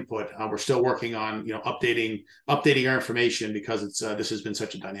of input, we're still working on updating our information because this has been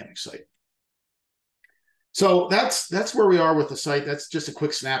such a dynamic site. So that's where we are with the site. That's just a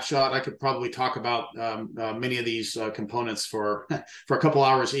quick snapshot. I could probably talk about many of these components for for a couple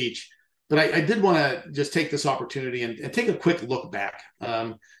hours each, but I did want to just take this opportunity and take a quick look back.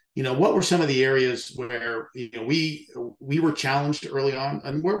 What were some of the areas where we were challenged early on,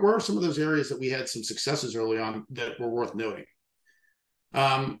 and where are some of those areas that we had some successes early on that were worth noting?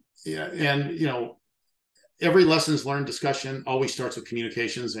 Every lessons learned discussion always starts with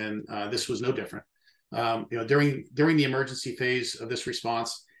communications, and this was no different. During the emergency phase of this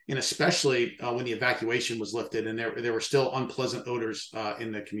response, and especially when the evacuation was lifted, and there were still unpleasant odors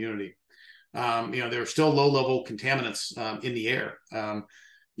in the community. There were still low-level contaminants in the air.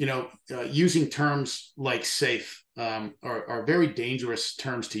 Using terms like safe are very dangerous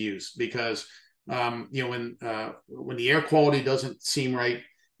terms to use, because when the air quality doesn't seem right,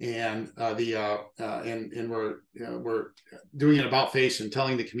 and we're doing an about face and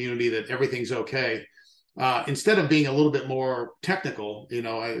telling the community that everything's okay. Instead of being a little bit more technical, we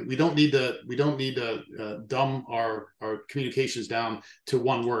don't need to dumb our communications down to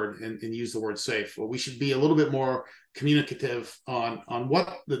one word and use the word safe. Well, we should be a little bit more communicative on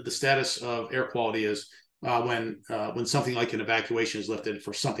what the status of air quality is when something like an evacuation is lifted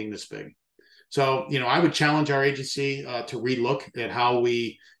for something this big. So, I would challenge our agency to relook at how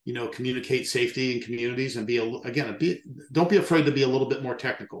we, communicate safety in communities, and don't be afraid to be a little bit more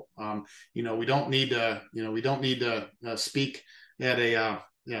technical. We don't need to speak at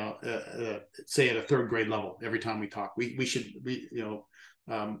say at a third grade level every time we talk. We should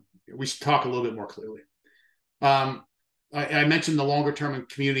talk a little bit more clearly. I mentioned the longer term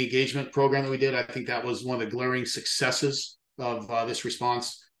community engagement program that we did. I think that was one of the glaring successes of this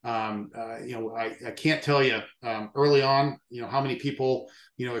response. I can't tell you early on, how many people,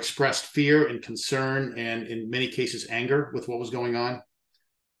 expressed fear and concern, and in many cases anger with what was going on.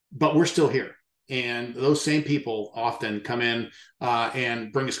 But we're still here, and those same people often come in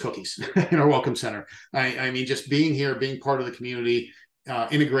and bring us cookies in our welcome center. I mean, just being here, being part of the community,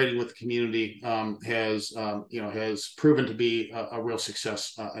 integrating with the community has proven to be a real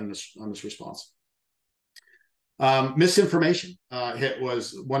success on this response. Misinformation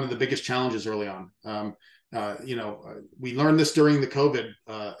was one of the biggest challenges early on. We learned this during the COVID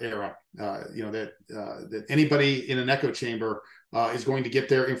era, that anybody in an echo chamber is going to get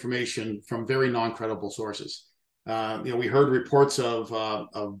their information from very non-credible sources. We heard reports of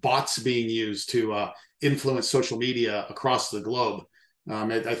bots being used to influence social media across the globe.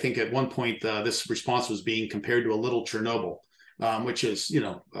 I think at one point this response was being compared to a little Chernobyl, which is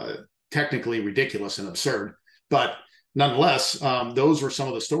technically ridiculous and absurd. But nonetheless, those were some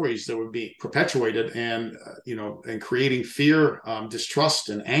of the stories that would be perpetuated and creating fear, distrust,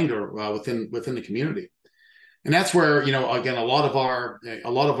 and anger within the community. And that's where again a lot of our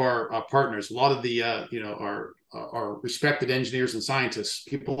partners, a lot of the our respected engineers and scientists,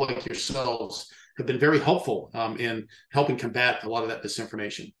 people like yourselves, have been very helpful in helping combat a lot of that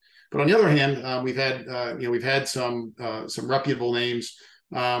disinformation. But on the other hand, we've had some reputable names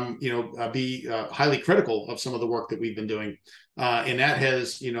be highly critical of some of the work that we've been doing, and that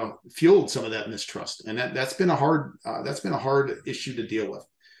has fueled some of that mistrust, and that's been a hard issue to deal with.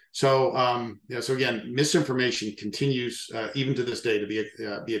 So so again, misinformation continues even to this day to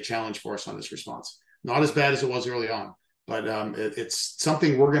be a challenge for us on this response. Not as bad as it was early on, but it's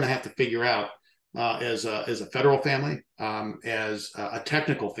something we're going to have to figure out as a federal family, as a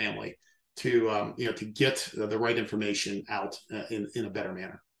technical family, to get the right information out in a better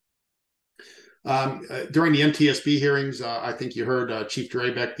manner. During the NTSB hearings, I think you heard Chief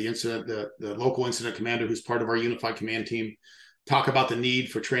Derailment, the local incident commander who's part of our unified command team, talk about the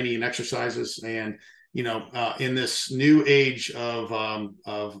need for training and exercises. And in this new age of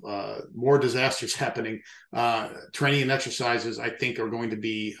more disasters happening, training and exercises, I think, are going to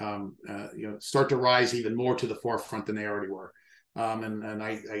be start to rise even more to the forefront than they already were. And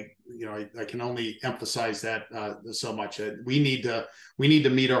I can only emphasize that so much. We need to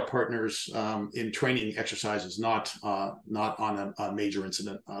meet our partners in training exercises, not on a major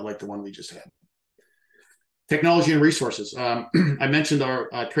incident like the one we just had. Technology and resources. I mentioned our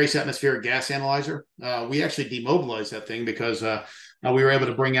trace atmospheric gas analyzer. We actually demobilized that thing because we were able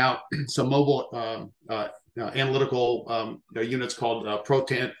to bring out some mobile analytical units called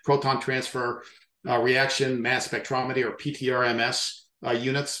proton transfer reaction mass spectrometry, or PTRMS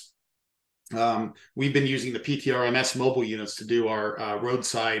units. We've been using the PTRMS mobile units to do our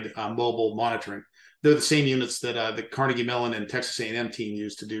roadside mobile monitoring. They're the same units that the Carnegie Mellon and Texas A&M team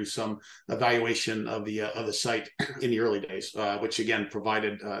used to do some evaluation of the site in the early days, which again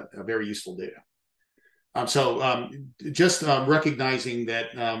provided very useful data. Just recognizing that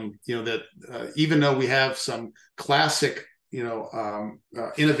even though we have some classic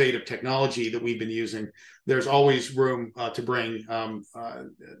innovative technology that we've been using, there's always room to bring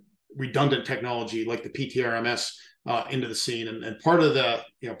redundant technology like the PTRMS into the scene, and part of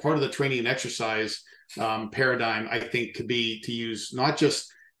the training and exercise paradigm, I think, could be to use not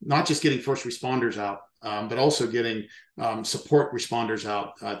just getting first responders out, but also getting support responders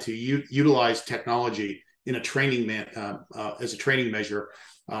out to utilize technology in a training as a training measure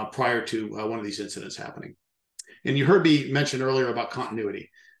prior to one of these incidents happening. And you heard me mention earlier about continuity.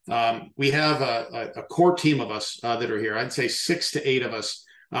 We have a core team of us that are here. I'd say 6 to 8 of us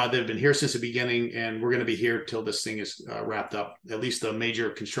that have been here since the beginning, and we're going to be here till this thing is wrapped up. At least the major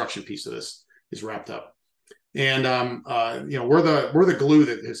construction piece of this is wrapped up. And we're the glue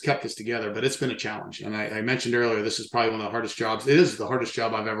that has kept this together, but it's been a challenge. And I mentioned earlier, this is probably one of the hardest jobs. It is the hardest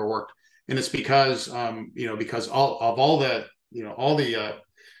job I've ever worked, and it's because all the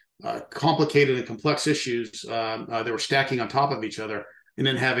complicated and complex issues that were stacking on top of each other, and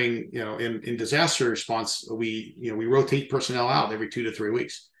then having in disaster response, we rotate personnel out every 2 to 3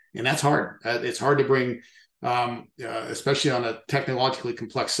 weeks, and that's hard. It's hard to bring. Especially on a technologically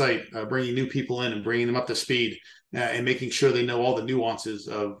complex site, bringing new people in and bringing them up to speed and making sure they know all the nuances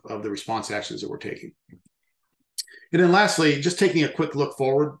of the response actions that we're taking. And then lastly, just taking a quick look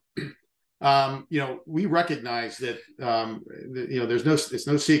forward, we recognize that, it's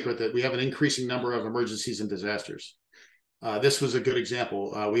no secret that we have an increasing number of emergencies and disasters. This was a good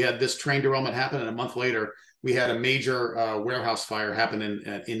example. We had this train derailment happen, and a month later, we had a major warehouse fire happen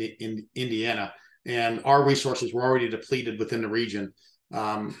in Indiana. And our resources were already depleted within the region,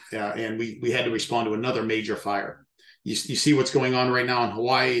 and we had to respond to another major fire. You see what's going on right now in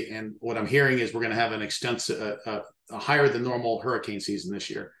Hawaii, and what I'm hearing is we're going to have an extensive, a higher than normal hurricane season this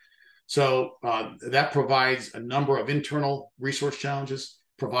year. So that provides a number of internal resource challenges,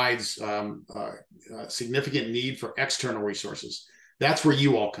 provides significant need for external resources. That's where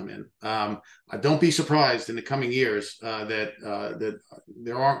you all come in. Don't be surprised in the coming years that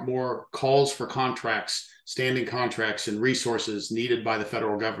there aren't more calls for contracts, standing contracts, and resources needed by the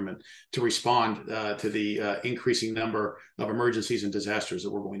federal government to respond to the increasing number of emergencies and disasters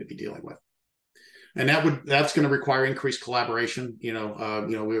that we're going to be dealing with. And that's going to require increased collaboration.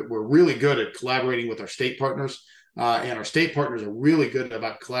 We're really good at collaborating with our state partners, and our state partners are really good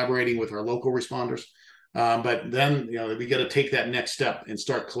about collaborating with our local responders. But then, we got to take that next step and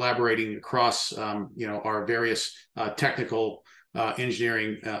start collaborating across, our various technical,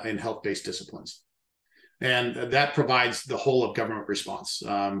 engineering, and health-based disciplines. And that provides the whole of government response.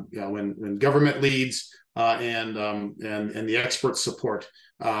 When government leads and the experts support,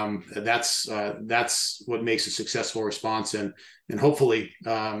 that's what makes a successful response. And hopefully,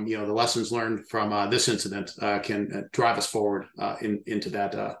 the lessons learned from this incident can drive us forward into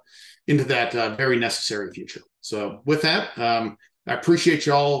that very necessary future. So with that, I appreciate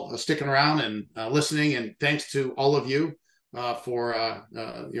you all sticking around and listening, and thanks to all of you for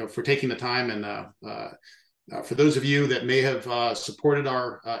taking the time, and for those of you that may have supported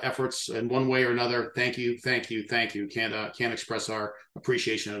our efforts in one way or another, thank you. Can't express our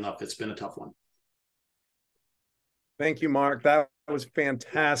appreciation enough. It's been a tough one. Thank you, Mark. That was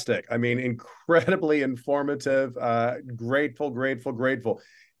fantastic. I mean, incredibly informative. Grateful.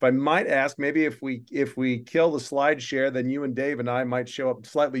 If I might ask, maybe if we kill the slide share, then you and Dave and I might show up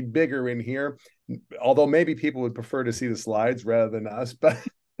slightly bigger in here, although maybe people would prefer to see the slides rather than us, but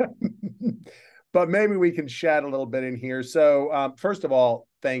but maybe we can chat a little bit in here. So first of all,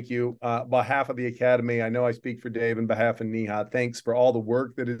 thank you. On behalf of the Academy, I know I speak for Dave on behalf of NEHA. Thanks for all the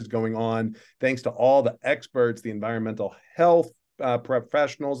work that is going on. Thanks to all the experts, the environmental health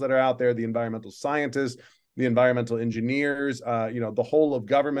professionals that are out there, the environmental scientists, the environmental engineers, the whole of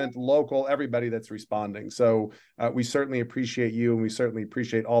government, local, everybody that's responding. So we certainly appreciate you, and we certainly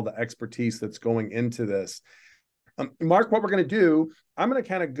appreciate all the expertise that's going into this. Mark, what we're going to do, I'm going to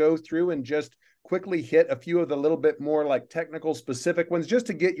kind of go through and just quickly hit a few of the little bit more like technical specific ones, just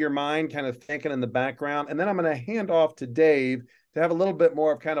to get your mind kind of thinking in the background. And then I'm going to hand off to Dave to have a little bit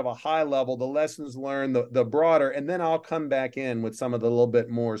more of kind of a high level, the lessons learned, the broader, and then I'll come back in with some of the little bit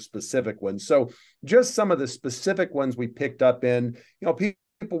more specific ones. So just some of the specific ones we picked up in,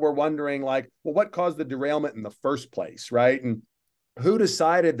 people were wondering like, well, what caused the derailment in the first place, right? And who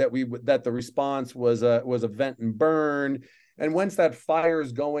decided that the response was a vent and burn? And once that fire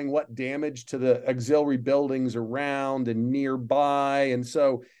is going, what damage to the auxiliary buildings around and nearby. And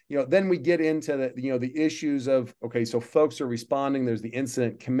so, then we get into the issues of, okay, so folks are responding, there's the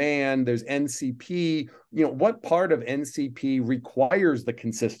incident command, there's NCP, what part of NCP requires the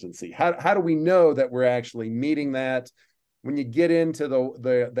consistency? How do we know that we're actually meeting that? When you get into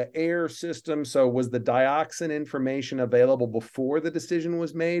the air system, so was the dioxin information available before the decision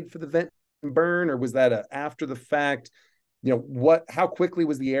was made for the vent and burn, or was that after the fact? How quickly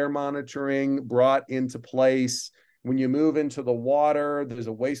was the air monitoring brought into place? When you move into the water, there's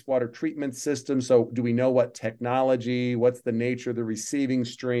a wastewater treatment system. So do we know what technology, what's the nature of the receiving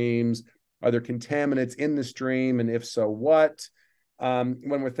streams? Are there contaminants in the stream? And if so, what? When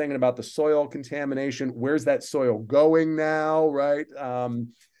we're thinking about the soil contamination, where's that soil going now, right?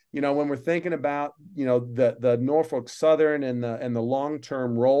 When we're thinking about, the Norfolk Southern and the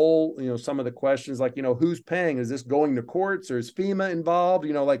long-term role, some of the questions like, who's paying? Is this going to courts, or is FEMA involved?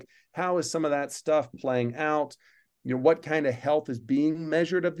 How is some of that stuff playing out? What kind of health is being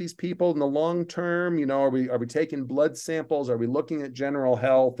measured of these people in the long term? Are we taking blood samples? Are we looking at general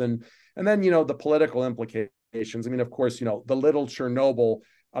health? And then, the political implications. I mean, of course, the little Chernobyl,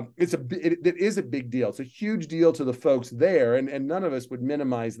 it is a big deal. It's a huge deal to the folks there, and none of us would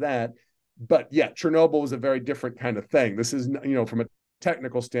minimize that. But yeah, Chernobyl was a very different kind of thing. This is, from a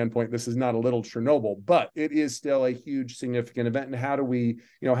technical standpoint, this is not a little Chernobyl, but it is still a huge, significant event. And how do we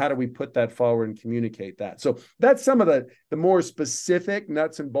put that forward and communicate that? So that's some of the more specific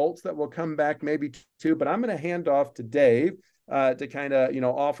nuts and bolts that we'll come back maybe to. But I'm going to hand off to Dave to kind of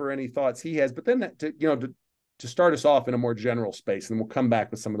offer any thoughts he has. But then to start us off in a more general space, and we'll come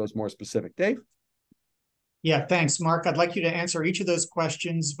back with some of those more specific. Dave? Yeah, thanks, Mark. I'd like you to answer each of those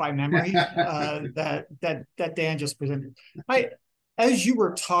questions by memory that Dan just presented. As you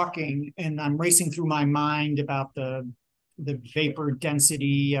were talking, and I'm racing through my mind about the vapor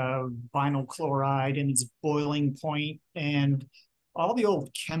density of vinyl chloride and its boiling point, and all the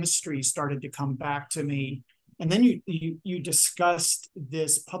old chemistry started to come back to me. And then you discussed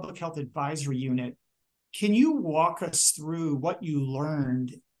this public health advisory unit. Can you walk us through what you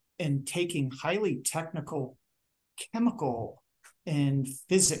learned in taking highly technical chemical and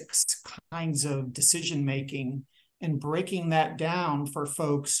physics kinds of decision-making and breaking that down for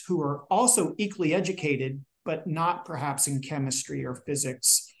folks who are also equally educated, but not perhaps in chemistry or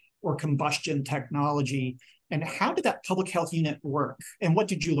physics or combustion technology? And how did that public health unit work? And what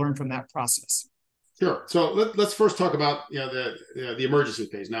did you learn from that process? Sure. So let's first talk about the emergency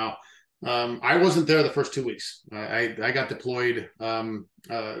phase. Now, I wasn't there the first 2 weeks. I got deployed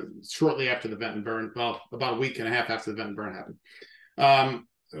shortly after the vent and burn. Well, about a week and a half after the vent and burn happened.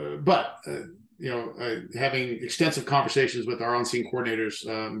 But having extensive conversations with our on-scene coordinators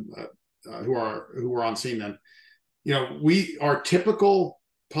who were on scene then, our typical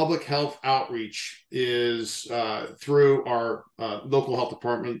public health outreach is through our local health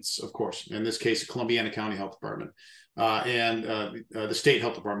departments, of course. In this case, the Columbiana County Health Department and the state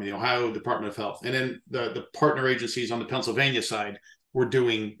health department, the Ohio Department of Health, and then the partner agencies on the Pennsylvania side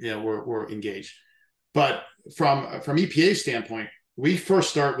were engaged. But from EPA standpoint, we first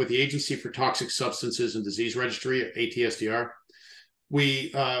start with the Agency for Toxic Substances and Disease Registry, ATSDR.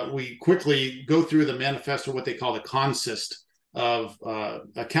 We quickly go through the manifesto, what they call the consist of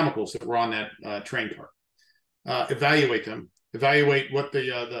chemicals that were on that train car, evaluate them, evaluate what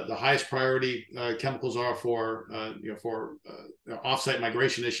the highest priority chemicals are for offsite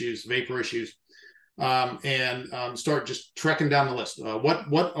migration issues, vapor issues, and start just trekking down the list.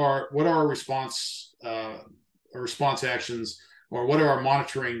 What are our response actions, or what are our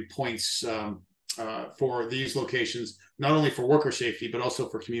monitoring points for these locations, not only for worker safety, but also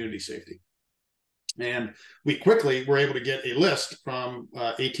for community safety? And we quickly were able to get a list from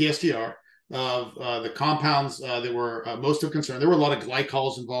ATSDR of the compounds that were most of concern. There were a lot of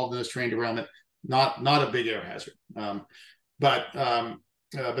glycols involved in this train derailment, not a big air hazard. But the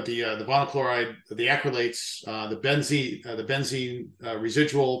vinyl chloride, the acrylates, the benzene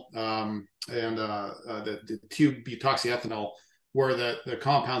residual, and the 2-butoxyethanol were the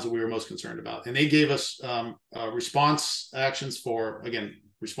compounds that we were most concerned about. And they gave us response actions for, again,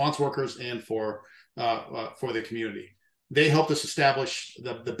 response workers and for the community. They helped us establish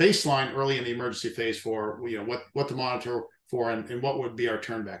the baseline early in the emergency phase for what to monitor for and what would be our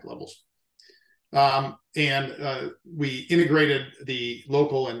turnback levels. And we integrated the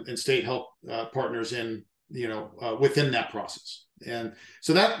local and state health partners in within that process. And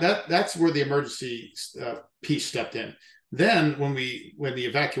so that's where the emergency piece stepped in. Then when the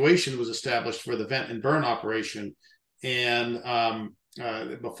evacuation was established for the vent and burn operation, and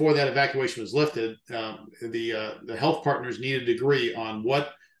before that evacuation was lifted, the health partners needed to agree on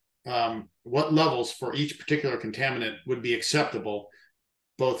what levels for each particular contaminant would be acceptable,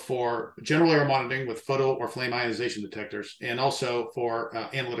 both for general air monitoring with photo or flame ionization detectors, and also for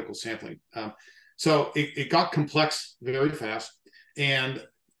analytical sampling. So it got complex very fast, and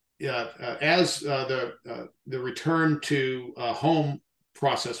as the return to home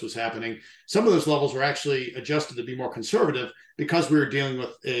process was happening, some of those levels were actually adjusted to be more conservative because we were dealing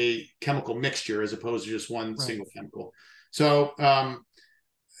with a chemical mixture as opposed to just one single chemical. So, and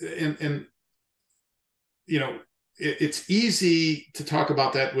you know, it's easy to talk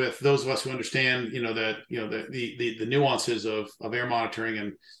about that with those of us who understand, the nuances of air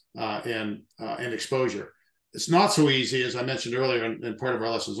monitoring and exposure. It's not so easy, as I mentioned earlier in part of our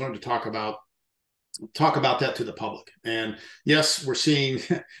lessons learned, to talk about that to the public. And yes, we're seeing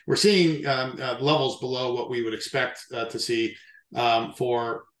levels below what we would expect to see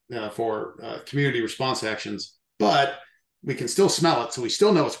for community response actions, but we can still smell it, so we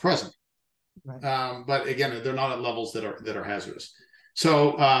still know it's present. Right. But again, they're not at levels that are hazardous.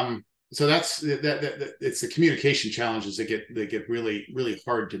 So that's that. It's the communication challenges that get really, really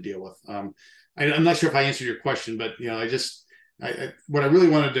hard to deal with. I'm not sure if I answered your question, but what I really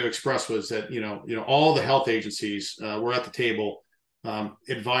wanted to express was that all the health agencies were at the table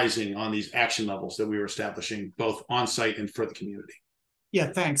advising on these action levels that we were establishing, both on site and for the community.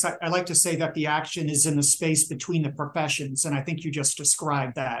 Yeah, thanks. I like to say that the action is in the space between the professions, and I think you just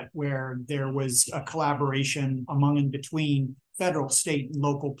described that, where there was a collaboration among and between federal, state, and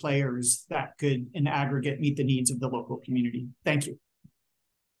local players that could, in aggregate, meet the needs of the local community. Thank you.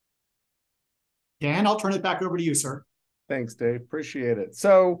 Dan, I'll turn it back over to you, sir. Thanks, Dave. Appreciate it.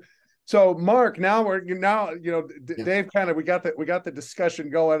 So Mark, Dave we got the discussion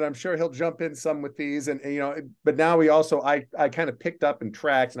going. I'm sure he'll jump in some with these, and but now we also I kind of picked up and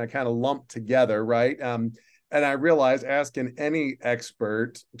tracked, and I kind of lumped together, right? And I realized asking any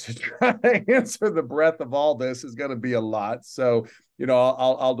expert to try to answer the breadth of all this is going to be a lot. So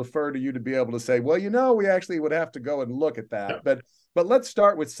I'll defer to you to be able to say, well, we actually would have to go and look at that, yeah. But let's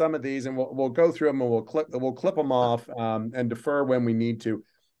start with some of these, and we'll go through them, and we'll clip them off and defer when we need to.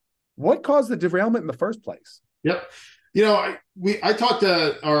 What caused the derailment in the first place? Yep. I talked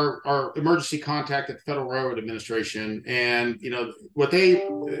to our emergency contact at the Federal Railroad Administration, and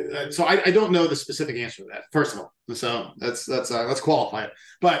so I don't know the specific answer to that, first of all. So let's qualify it.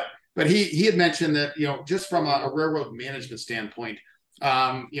 But he had mentioned that just from a railroad management standpoint,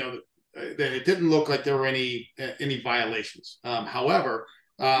 that it didn't look like there were any violations. However,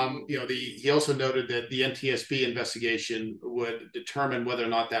 he also noted that the NTSB investigation would determine whether or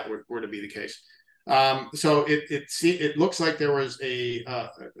not that were to be the case. So it looks like there was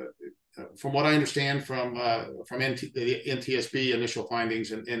from what I understand from the NTSB initial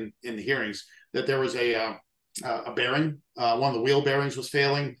findings in the hearings, that there was a bearing, one of the wheel bearings was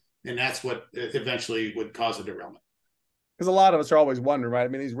failing, and that's what eventually would cause a derailment. Because a lot of us are always wondering, right? I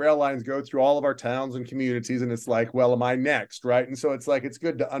mean, these rail lines go through all of our towns and communities, and it's like, well, am I next, right? And so it's like, it's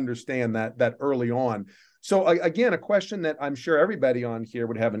good to understand that early on. So again, a question that I'm sure everybody on here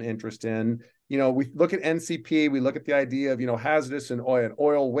would have an interest in. We look at NCP, we look at the idea of hazardous and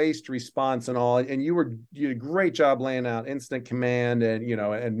oil waste response and all, and you did a great job laying out incident command and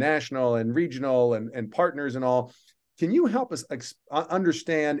and national and regional and partners and all. Can you help us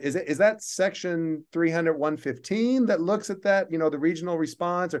understand, is that section 300-115 that looks at that, the regional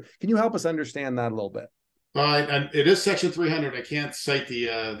response, or can you help us understand that a little bit? It is section 300. I can't cite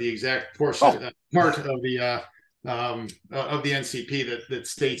the exact portion part of the NCP that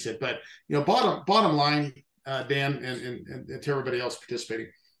states it, but bottom line, Dan, and to everybody else participating,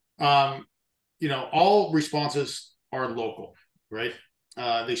 all responses are local, right?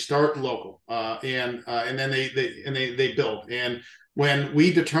 They start local, and then they build. And when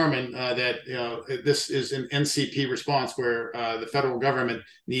we determine that this is an NCP response where the federal government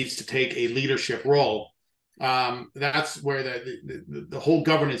needs to take a leadership role, that's where the whole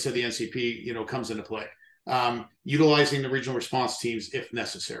governance of the NCP comes into play. Utilizing the regional response teams if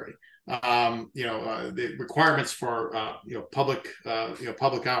necessary. The requirements for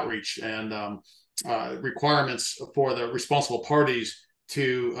public outreach and requirements for the responsible parties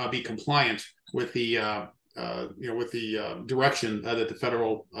to be compliant with the direction that the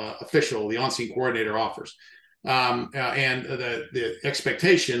federal official, the on-scene coordinator, offers, and the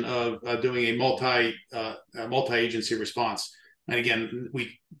expectation of doing a multi-agency response. And again,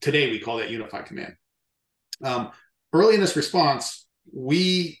 today we call that unified command. Early in this response,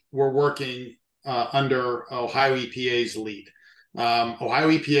 we were working under Ohio EPA's lead. Ohio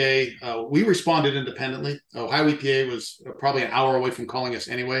EPA, we responded independently. Ohio EPA was probably an hour away from calling us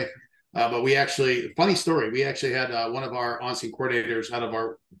anyway. But we actually, funny story, we actually had one of our on-scene coordinators out of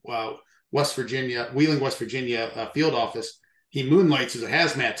our West Virginia, Wheeling, West Virginia field office. He moonlights as a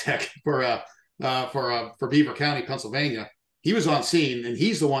hazmat tech for Beaver County, Pennsylvania. He was on scene, and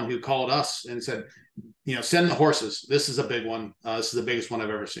he's the one who called us and said, send the horses. This is a big one. This is the biggest one I've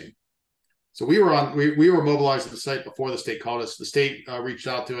ever seen. So we were mobilized at the site before the state called us. The state reached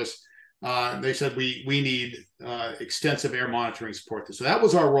out to us. They said we need extensive air monitoring support. So that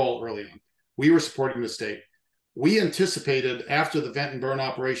was our role early on. We were supporting the state. We anticipated after the vent and burn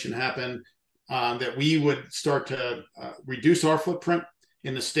operation happened that we would start to reduce our footprint,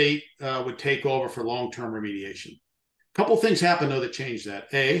 and the state would take over for long-term remediation. A couple of things happened though that changed that.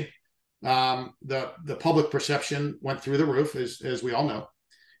 The public perception went through the roof, as we all know.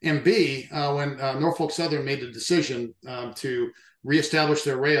 And B, when Norfolk Southern made the decision to reestablish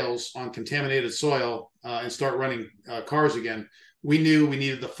their rails on contaminated soil and start running cars again, we knew we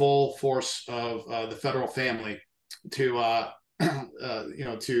needed the full force of the federal family to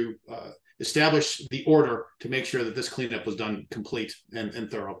establish the order to make sure that this cleanup was done complete and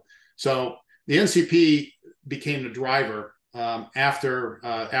thorough. So the NCP became the driver after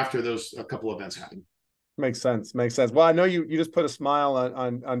those a couple events happened. Makes sense. Well, I know you just put a smile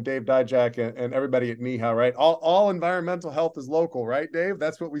on Dave Dijak and everybody at NEHA, right? All environmental health is local, right, Dave?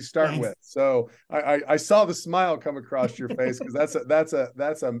 That's what we start with. So I saw the smile come across your face because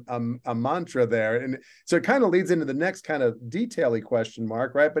that's a mantra there, and so it kind of leads into the next kind of detail-y question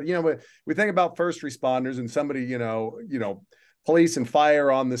mark, right? But we think about first responders and somebody police and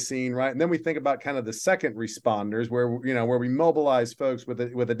fire on the scene, right? And then we think about kind of the second responders where we mobilize folks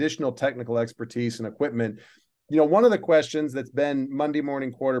with additional technical expertise and equipment. One of the questions that's been Monday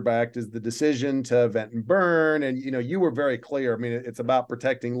morning quarterbacked is the decision to vent and burn. And, you were very clear. I mean, it's about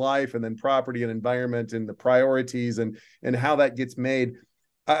protecting life and then property and environment and the priorities and how that gets made.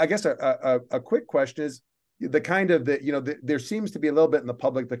 I guess a quick question is, there seems to be a little bit in the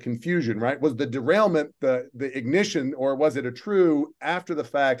public, the confusion, right? Was the derailment the ignition, or was it a true after the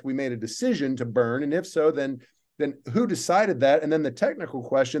fact we made a decision to burn? And if so, then who decided that? And then the technical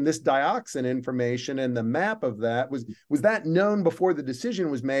question, this dioxin information and the map of that, was that known before the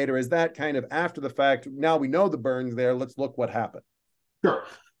decision was made, or is that kind of after the fact? Now we know the burn's there. Let's look what happened. Sure.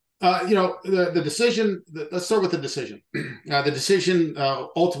 The decision, let's start with the decision. The decision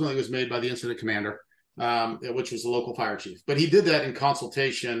ultimately was made by the incident commander, which was the local fire chief. But he did that in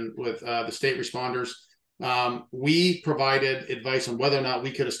consultation with the state responders. We provided advice on whether or not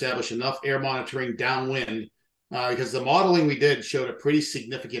we could establish enough air monitoring downwind, because the modeling we did showed a pretty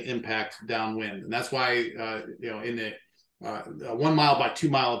significant impact downwind. And that's why, in the 1 mile by 2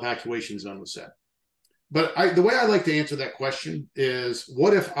 mile evacuation zone was set. But the way I like to answer that question is,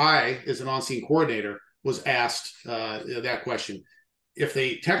 what if I, as an on-scene coordinator, was asked that question? If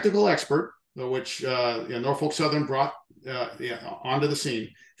the technical expert, which Norfolk Southern brought onto the scene,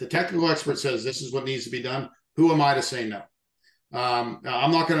 the technical expert says this is what needs to be done, who am I to say no?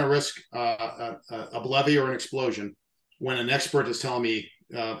 I'm not going to risk a levee or an explosion when an expert is telling me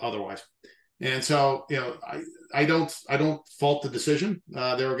otherwise. And so, I don't fault the decision.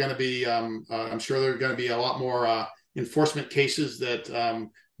 There are going to be, I'm sure there are going to be a lot more enforcement cases that,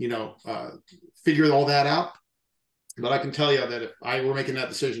 figure all that out. But I can tell you that if I were making that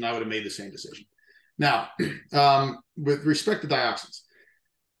decision, I would have made the same decision. Now, with respect to dioxins,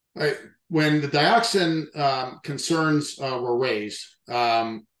 when the dioxin concerns were raised,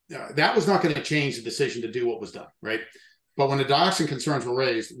 that was not going to change the decision to do what was done, right? But when the dioxin concerns were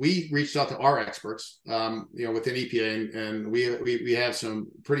raised, we reached out to our experts, within EPA, and we have some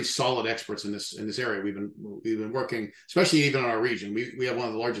pretty solid experts in this area. We've been working, especially even in our region. We have one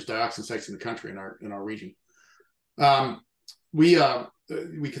of the largest dioxin sites in the country in our region. We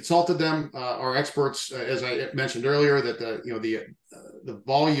consulted them, our experts, as I mentioned earlier, that the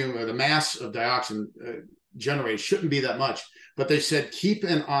volume or the mass of dioxin generated shouldn't be that much, but they said keep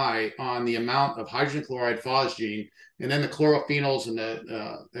an eye on the amount of hydrogen chloride, phosgene, and then the chlorophenols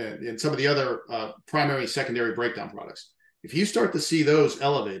and some of the other primary and secondary breakdown products. If you start to see those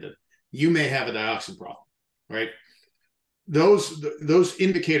elevated, you may have a dioxin problem, right? Those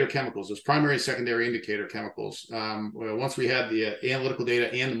indicator chemicals, those primary and secondary indicator chemicals, once we had the analytical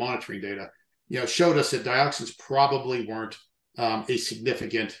data and the monitoring data, showed us that dioxins probably weren't a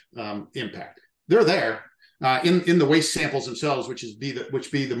significant impact. They're there in the waste samples themselves, which be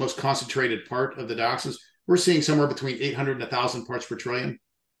the most concentrated part of the dioxins. We're seeing somewhere between 800 and 1,000 parts per trillion,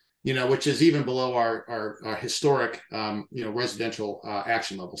 which is even below our historic residential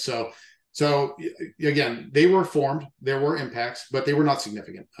action level. So So again, they were formed. There were impacts, but they were not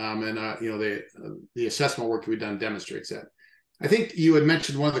significant. The assessment work we've done demonstrates that. I think you had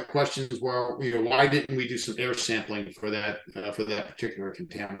mentioned one of the questions where, why didn't we do some air sampling for that particular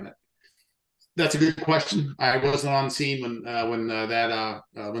contaminant? That's a good question. I wasn't on scene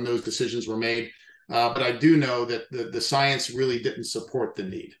when those decisions were made, but I do know that the science really didn't support the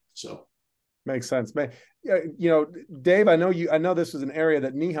need. So makes sense. Dave, I know this is an area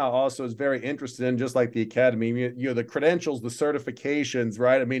that NEHA also is very interested in, just like the Academy. The credentials, the certifications,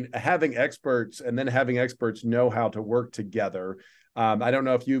 right? I mean, having experts and then having experts know how to work together. I don't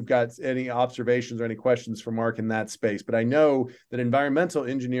know if you've got any observations or any questions for Mark in that space, but I know that environmental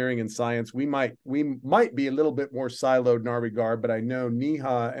engineering and science, we might be a little bit more siloed in our regard, but I know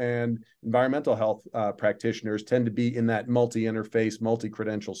NEHA and environmental health practitioners tend to be in that multi-interface,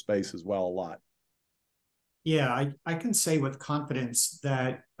 multi-credential space as well a lot. Yeah, I can say with confidence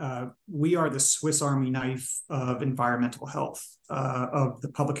that we are the Swiss Army knife of environmental health, of the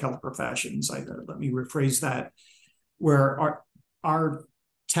public health professions. Let me rephrase that, where our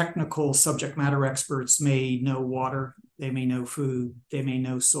technical subject matter experts may know water, they may know food, they may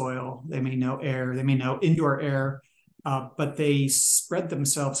know soil, they may know air, they may know indoor air, but they spread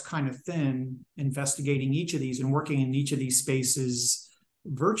themselves kind of thin, investigating each of these and working in each of these spaces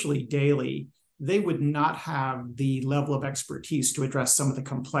virtually daily. They would not have the level of expertise to address some of the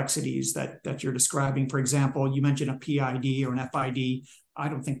complexities that you're describing. For example, you mentioned a PID or an FID. I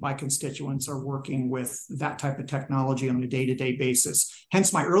don't think my constituents are working with that type of technology on a day-to-day basis.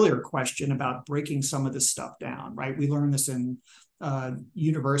 Hence my earlier question about breaking some of this stuff down, right? We learn this in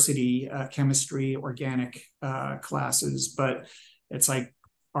university chemistry, organic classes, but it's like,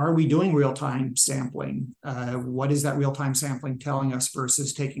 are we doing real-time sampling? What is that real-time sampling telling us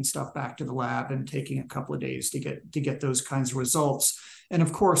versus taking stuff back to the lab and taking a couple of days to get those kinds of results? And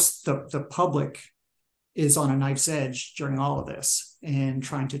of course, the public is on a knife's edge during all of this and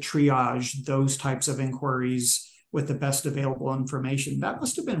trying to triage those types of inquiries with the best available information. That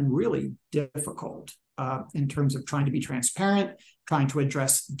must have been really difficult in terms of trying to be transparent, trying to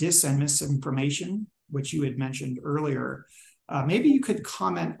address dis and misinformation, which you had mentioned earlier. Maybe you could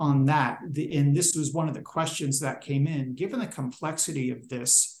comment on that. And this was one of the questions that came in. Given the complexity of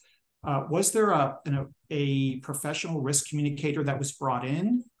this, was there a professional risk communicator that was brought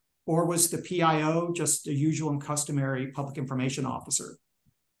in, or was the PIO just a usual and customary public information officer?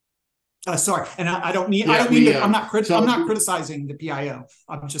 Sorry, and I don't mean I'm not criticizing the PIO.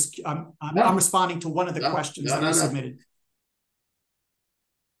 I'm responding to one of the questions that was submitted.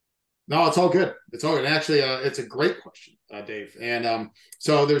 No, it's all good. It's all good. Actually, it's a great question, Dave. And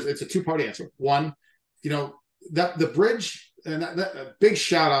so it's a two-part answer. One, that the bridge, and a big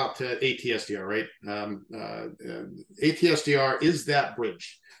shout out to ATSDR, right? ATSDR is that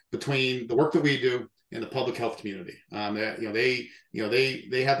bridge between the work that we do and the public health community. They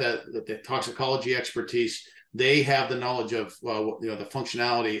have the toxicology expertise. They have the knowledge of the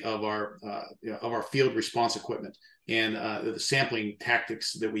functionality of our field response equipment and the sampling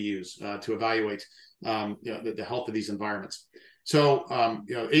tactics that we use to evaluate the health of these environments. So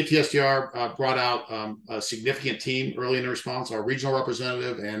ATSDR brought out a significant team early in the response. Our regional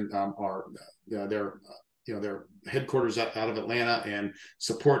representative and their headquarters out of Atlanta and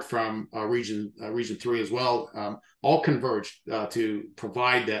support from region 3 as well, all converged to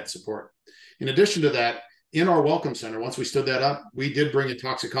provide that support. In addition to that, in our welcome center, once we stood that up, we did bring a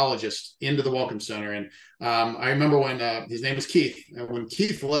toxicologist into the welcome center. And I remember when his name was Keith. And when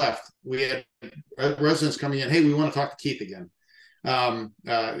Keith left, we had residents coming in, hey, we want to talk to Keith again. And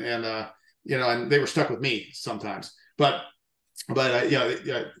they were stuck with me sometimes. But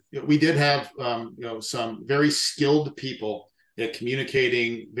we did have some very skilled people at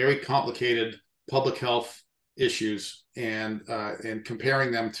communicating very complicated public health issues and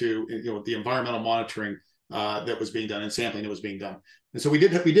comparing them to the environmental monitoring that was being done and sampling that was being done. And so we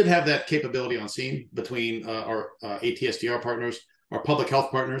did have that capability on scene between our ATSDR partners, our public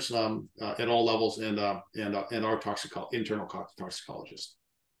health partners at all levels, and our internal toxicologists.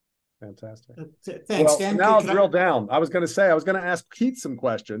 Fantastic. Thanks, Dan. Now I'll drill down. I was going to ask Keith some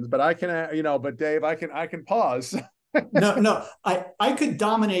questions, but I can, but Dave, I can pause. No, I could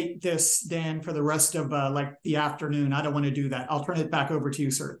dominate this, Dan, for the rest of the afternoon. I don't want to do that. I'll turn it back over to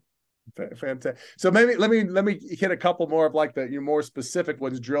you, sir. Fantastic. So maybe let me hit a couple more of the more specific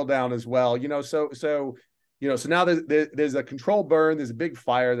ones, drill down as well. So now there's a controlled burn. There's a big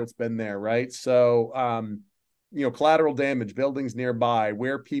fire that's been there, right? So collateral damage, buildings nearby,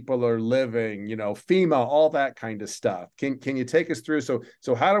 where people are living, FEMA, all that kind of stuff. Can you take us through?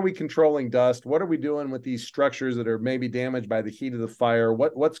 So how are we controlling dust? What are we doing with these structures that are maybe damaged by the heat of the fire?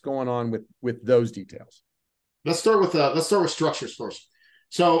 What's going on with those details? Let's start with structures first.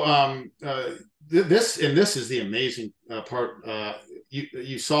 So this is the amazing part.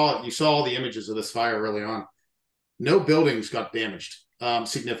 You saw the images of this fire early on. No buildings got damaged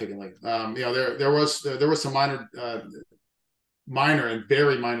significantly. There was some minor and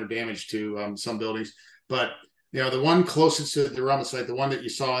very minor damage to some buildings, but the one closest to the derailment site, the one that you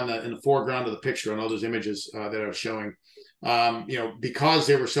saw in the foreground of the picture on all those images that I was showing, because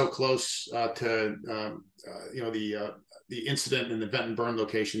they were so close to the incident and the vent and burn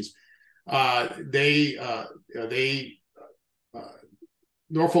locations,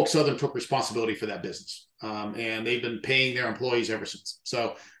 Norfolk Southern took responsibility for that business, and they've been paying their employees ever since.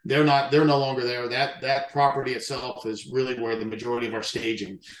 So they're no longer there. That property itself is really where the majority of our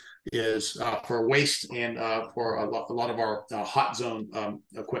staging is for waste and for a lot of our hot zone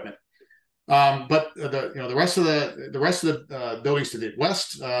equipment. But the rest of the buildings to the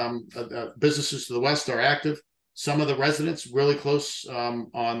west, businesses to the west are active. Some of the residents really close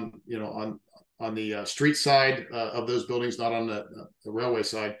on the street side of those buildings, not on the railway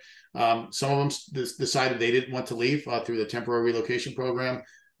side. Some of them decided they didn't want to leave through the temporary relocation program.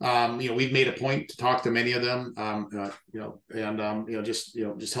 We've made a point to talk to many of them,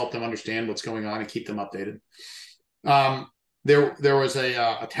 just help them understand what's going on and keep them updated. There was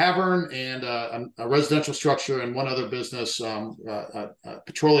a tavern and a residential structure and one other business, a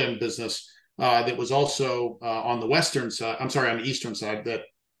petroleum business that was also on the western side. I'm sorry, on the eastern side that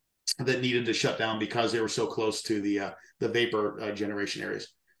needed to shut down because they were so close to the vapor generation areas.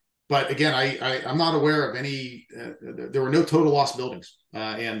 But again, I'm not aware of any. There were no total loss buildings,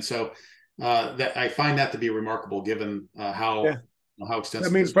 and so that I find that to be remarkable given how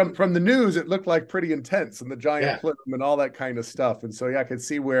extensive. I mean, from the news, it looked like pretty intense and the giant plume and all that kind of stuff. And so I could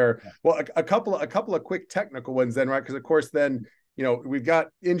see where. Well, a couple of quick technical ones then, right? Because of course then. We've got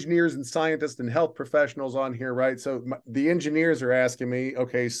engineers and scientists and health professionals on here, right? So the engineers are asking me,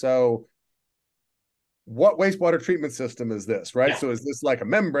 okay, so what wastewater treatment system is this, right? Yeah. So is this like a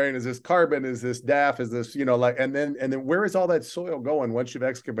membrane? Is this carbon? Is this DAF? Is this, and then where is all that soil going once you've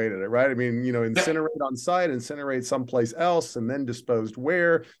excavated it, right? I mean, incinerate on site, incinerate someplace else, and then disposed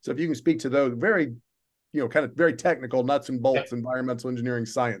where? So if you can speak to those very kind of very technical nuts and bolts environmental engineering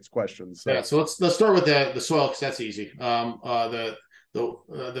science questions. So let's start with the soil because that's easy. Currently the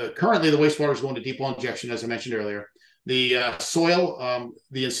wastewater is going to deep well injection, as I mentioned earlier. The soil,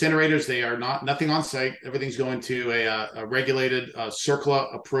 the incinerators, they are nothing on site. Everything's going to a regulated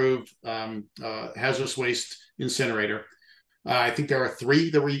CERCLA approved hazardous waste incinerator. I think there are 3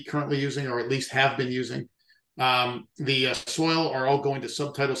 that we're currently using, or at least have been using. The soil are all going to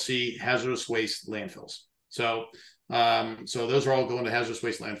Subtitle C hazardous waste landfills. So those are all going to hazardous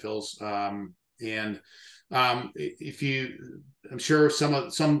waste landfills. I'm sure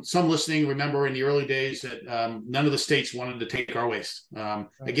some listening remember in the early days that none of the states wanted to take our waste.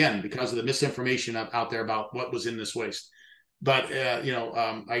 Again, because of the misinformation out there about what was in this waste. But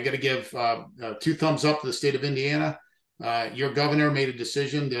I got to give 2 thumbs up to the state of Indiana. Your governor made a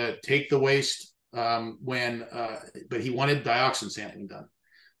decision to take the waste. But he wanted dioxin sampling done.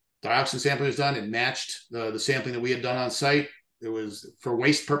 Dioxin sampling was done. It matched the sampling that we had done on site. It was for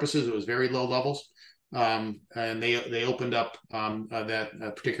waste purposes. It was very low levels, and they opened up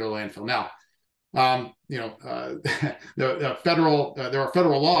that particular landfill. Now, there are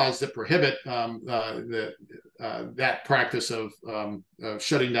federal laws that prohibit that practice of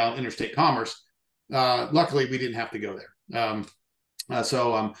shutting down interstate commerce. Luckily, we didn't have to go there.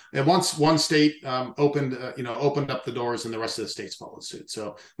 And once one state opened up the doors, and the rest of the states followed suit.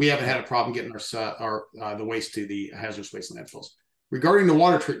 So we haven't had a problem getting the waste to the hazardous waste landfills. Regarding the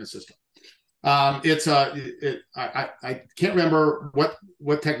water treatment system, I can't remember what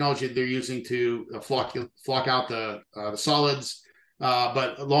technology they're using to flock out the solids.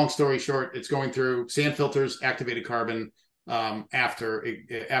 But long story short, it's going through sand filters, activated carbon after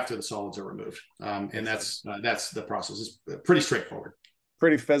the solids are removed, and that's the process. It's pretty straightforward.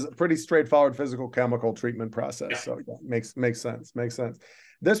 Pretty straightforward physical chemical treatment process. Yeah. So makes sense.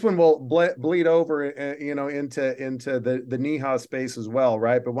 This one will bleed over, into the NEHA space as well,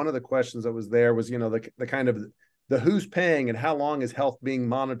 right? But one of the questions that was there was, the kind of the who's paying and how long is health being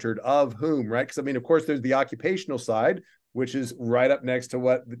monitored of whom, right? Because I mean, of course, there's the occupational side, which is right up next to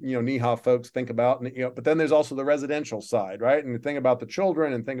what NEHA folks think about, and but then there's also the residential side, right? And think about the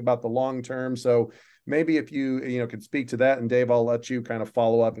children and think about the long term. So maybe if you could speak to that, and Dave, I'll let you kind of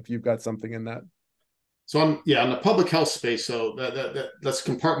follow up if you've got something in that. on the public health space, so let's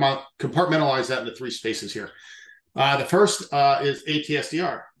compartmentalize that into three spaces here. The first is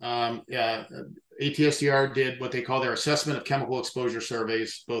ATSDR. ATSDR did what they call their assessment of chemical exposure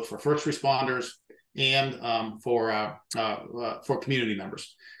surveys, both for first responders and for community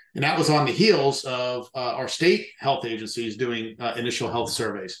members. And that was on the heels of our state health agencies doing initial health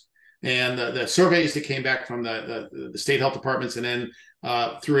surveys. And the surveys that came back from the state health departments and then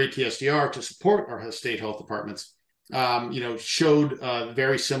through ATSDR to support our state health departments, showed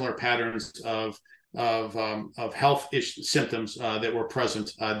very similar patterns of health symptoms that were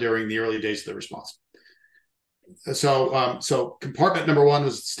present during the early days of the response. So compartment number one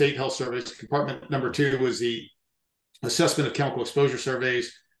was state health surveys. Compartment number two was the assessment of chemical exposure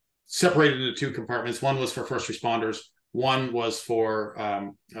surveys, separated into two compartments. One was for first responders. One was for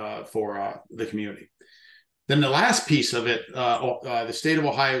the community. Then the last piece of it, the state of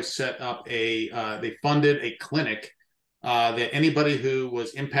Ohio set up they funded a clinic that anybody who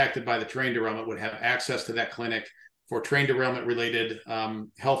was impacted by the train derailment would have access to that clinic for train derailment related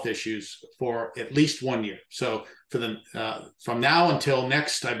health issues for at least 1 year. So from now until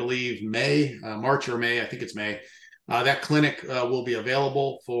next, I believe March or May, I think it's May, that clinic will be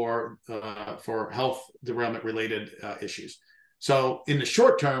available for health derailment related issues. So in the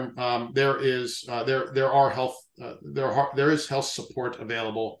short term, there is health support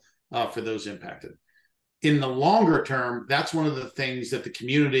available for those impacted. In the longer term, that's one of the things that the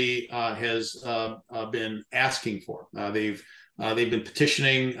community has been asking for. They've been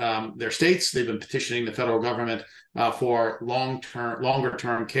petitioning their states. They've been petitioning the federal government for longer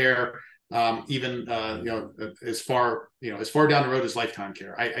term care, even as far down the road as lifetime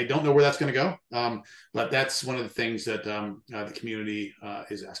care. I don't know where that's going to go, but that's one of the things that the community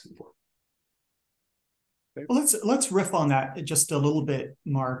is asking for. Well, let's riff on that just a little bit,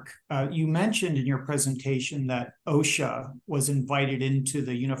 Mark. You mentioned in your presentation that OSHA was invited into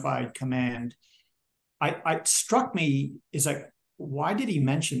the Unified Command. It struck me is like, why did he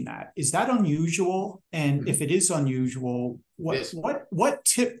mention that? Is that unusual? And if it is unusual, what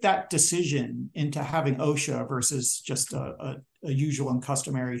tipped that decision into having OSHA versus just a usual and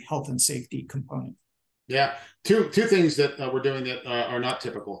customary health and safety component? Yeah, two things that we're doing that are not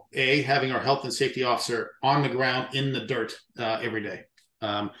typical. A, having our health and safety officer on the ground in the dirt every day.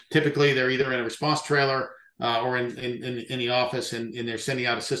 Typically, they're either in a response trailer or in the office, and they're sending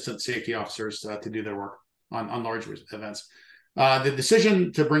out assistant safety officers to do their work on large events. The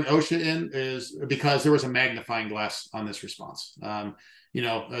decision to bring OSHA in is because there was a magnifying glass on this response.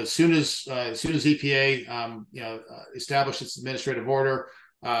 As soon as EPA established its administrative order,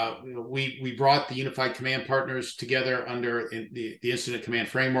 we brought the Unified Command partners together under the Incident Command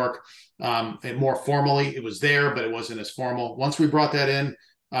Framework, and more formally. It was there, but it wasn't as formal. Once we brought that in,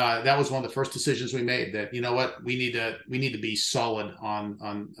 that was one of the first decisions we made. That we need to be solid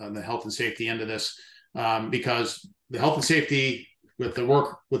on the health and safety end of this, because the health and safety with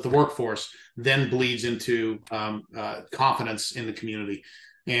the workforce then bleeds into confidence in the community.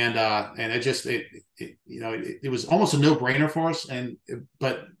 And it was almost a no-brainer for us.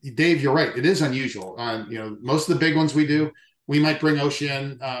 But Dave, you're right. It is unusual. Most of the big ones we do, we might bring OSHA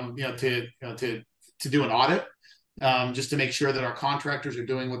in, to do an audit, just to make sure that our contractors are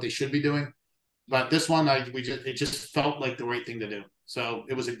doing what they should be doing. But this one, it just felt like the right thing to do. So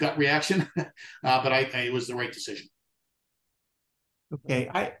it was a gut reaction, but it was the right decision. Okay,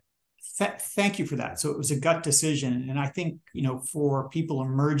 thank you for that. So it was a gut decision. And I think, for people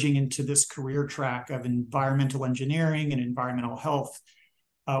emerging into this career track of environmental engineering and environmental health,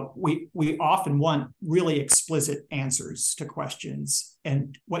 we often want really explicit answers to questions.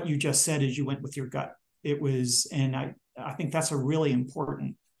 And what you just said is you went with your gut. And I think that's a really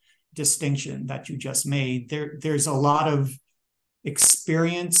important distinction that you just made. There's a lot of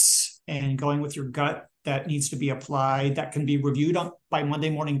experience and going with your gut that needs to be applied, that can be reviewed by Monday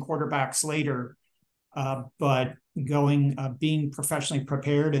morning quarterbacks later. But being professionally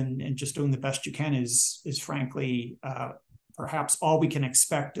prepared and just doing the best you can is frankly perhaps all we can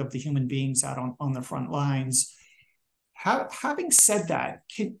expect of the human beings out on the front lines. Having said that,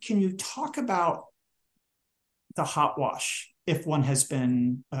 can you talk about the hot wash, if one has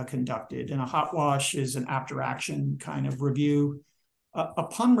been conducted? And a hot wash is an after action kind of review.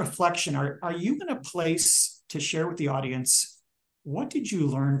 Upon reflection, are you in a place to share with the audience, what did you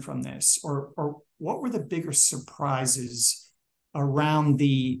learn from this? Or what were the bigger surprises around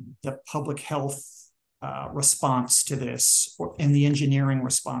the public health response to this and the engineering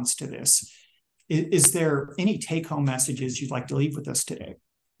response to this? Is there any take-home messages you'd like to leave with us today?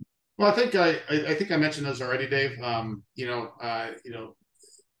 Well, I think I mentioned those already, Dave.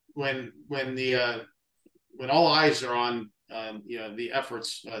 When when all eyes are on the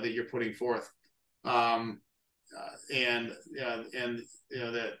efforts that you're putting forth, and the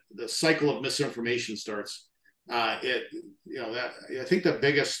cycle of misinformation starts. I think the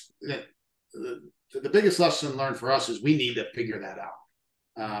biggest lesson learned for us is we need to figure that out.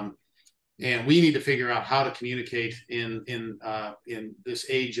 And we need to figure out how to communicate in this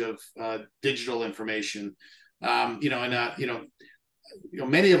age of digital information. Many of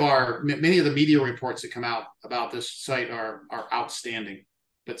the media reports that come out about this site are outstanding,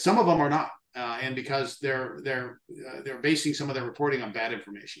 but some of them are not, and because they're basing some of their reporting on bad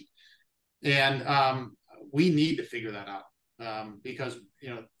information, and we need to figure that out, because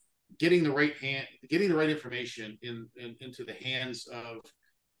getting the right information into the hands of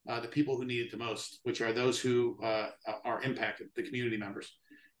the people who need it the most, which are those who are impacted, the community members.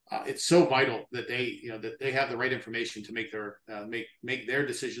 It's so vital that they have the right information to make their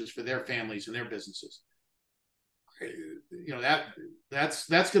decisions for their families and their businesses. That's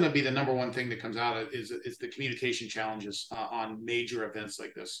going to be the number one thing that comes out of is the communication challenges on major events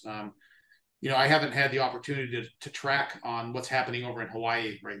like this. I haven't had the opportunity to track on what's happening over in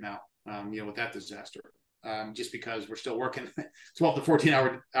Hawaii right now, with that disaster. Just because we're still working 12 to 14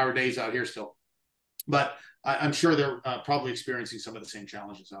 hour days out here still. But I'm sure they're probably experiencing some of the same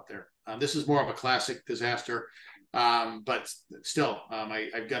challenges out there. This is more of a classic disaster, but still,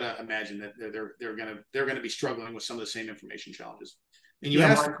 I've got to imagine that they're going to be struggling with some of the same information challenges. And you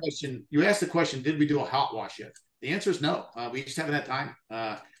asked the question, did we do a hot wash yet? The answer is no. We just haven't had time.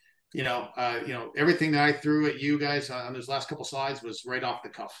 Everything that I threw at you guys on those last couple slides was right off the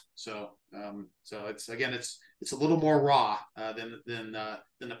cuff. So it's a little more raw than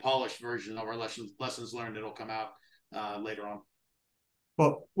the polished version of our lessons learned that'll come out later on.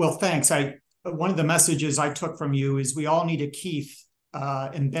 Well, thanks. One of the messages I took from you is we all need a Keith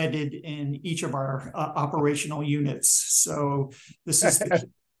embedded in each of our operational units. So this is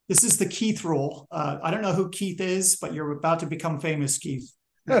the Keith rule. I don't know who Keith is, but you're about to become famous, Keith.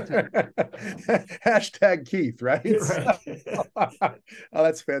 Hashtag Keith, right? Right. Oh,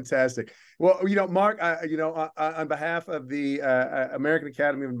 that's fantastic. Well, Mark, on behalf of the American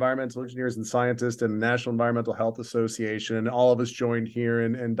Academy of Environmental Engineers and Scientists and National Environmental Health Association, and all of us joined here,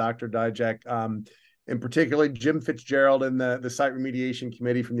 and Dr. Dijak, and particularly Jim Fitzgerald and the Site Remediation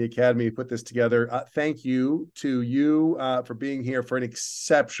Committee from the Academy who put this together. Thank you to you for being here for an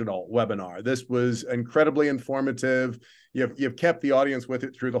exceptional webinar. This was incredibly informative. You've kept the audience with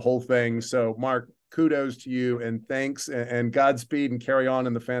it through the whole thing. So, Mark, kudos to you, and thanks, and Godspeed, and carry on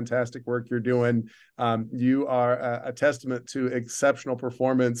in the fantastic work you're doing. You are a testament to exceptional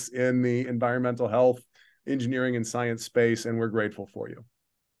performance in the environmental health, engineering, and science space, and we're grateful for you.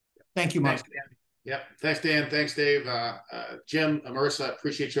 Thank you, Mark. Thanks, Dan. Yep. Thanks, Dan. Thanks, Dave. Jim, Marissa,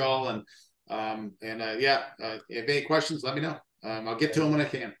 appreciate you all. And if you have any questions, let me know. I'll get to them when I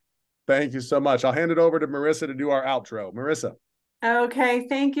can. Thank you so much. I'll hand it over to Marissa to do our outro. Marissa. Okay.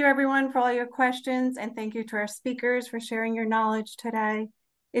 Thank you, everyone, for all your questions. And thank you to our speakers for sharing your knowledge today.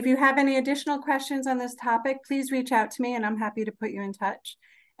 If you have any additional questions on this topic, please reach out to me and I'm happy to put you in touch.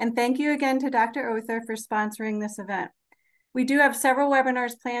 And thank you again to Dr. Other for sponsoring this event. We do have several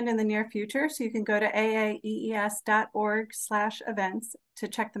webinars planned in the near future, so you can go to aaees.org/events to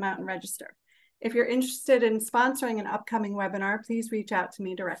check them out and register. If you're interested in sponsoring an upcoming webinar, please reach out to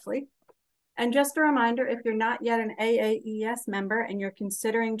me directly. And just a reminder, if you're not yet an AAES member and you're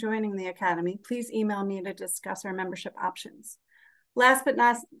considering joining the Academy, please email me to discuss our membership options. Last but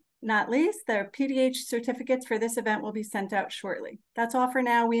not least, the PDH certificates for this event will be sent out shortly. That's all for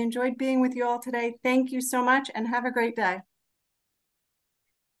now. We enjoyed being with you all today. Thank you so much and have a great day.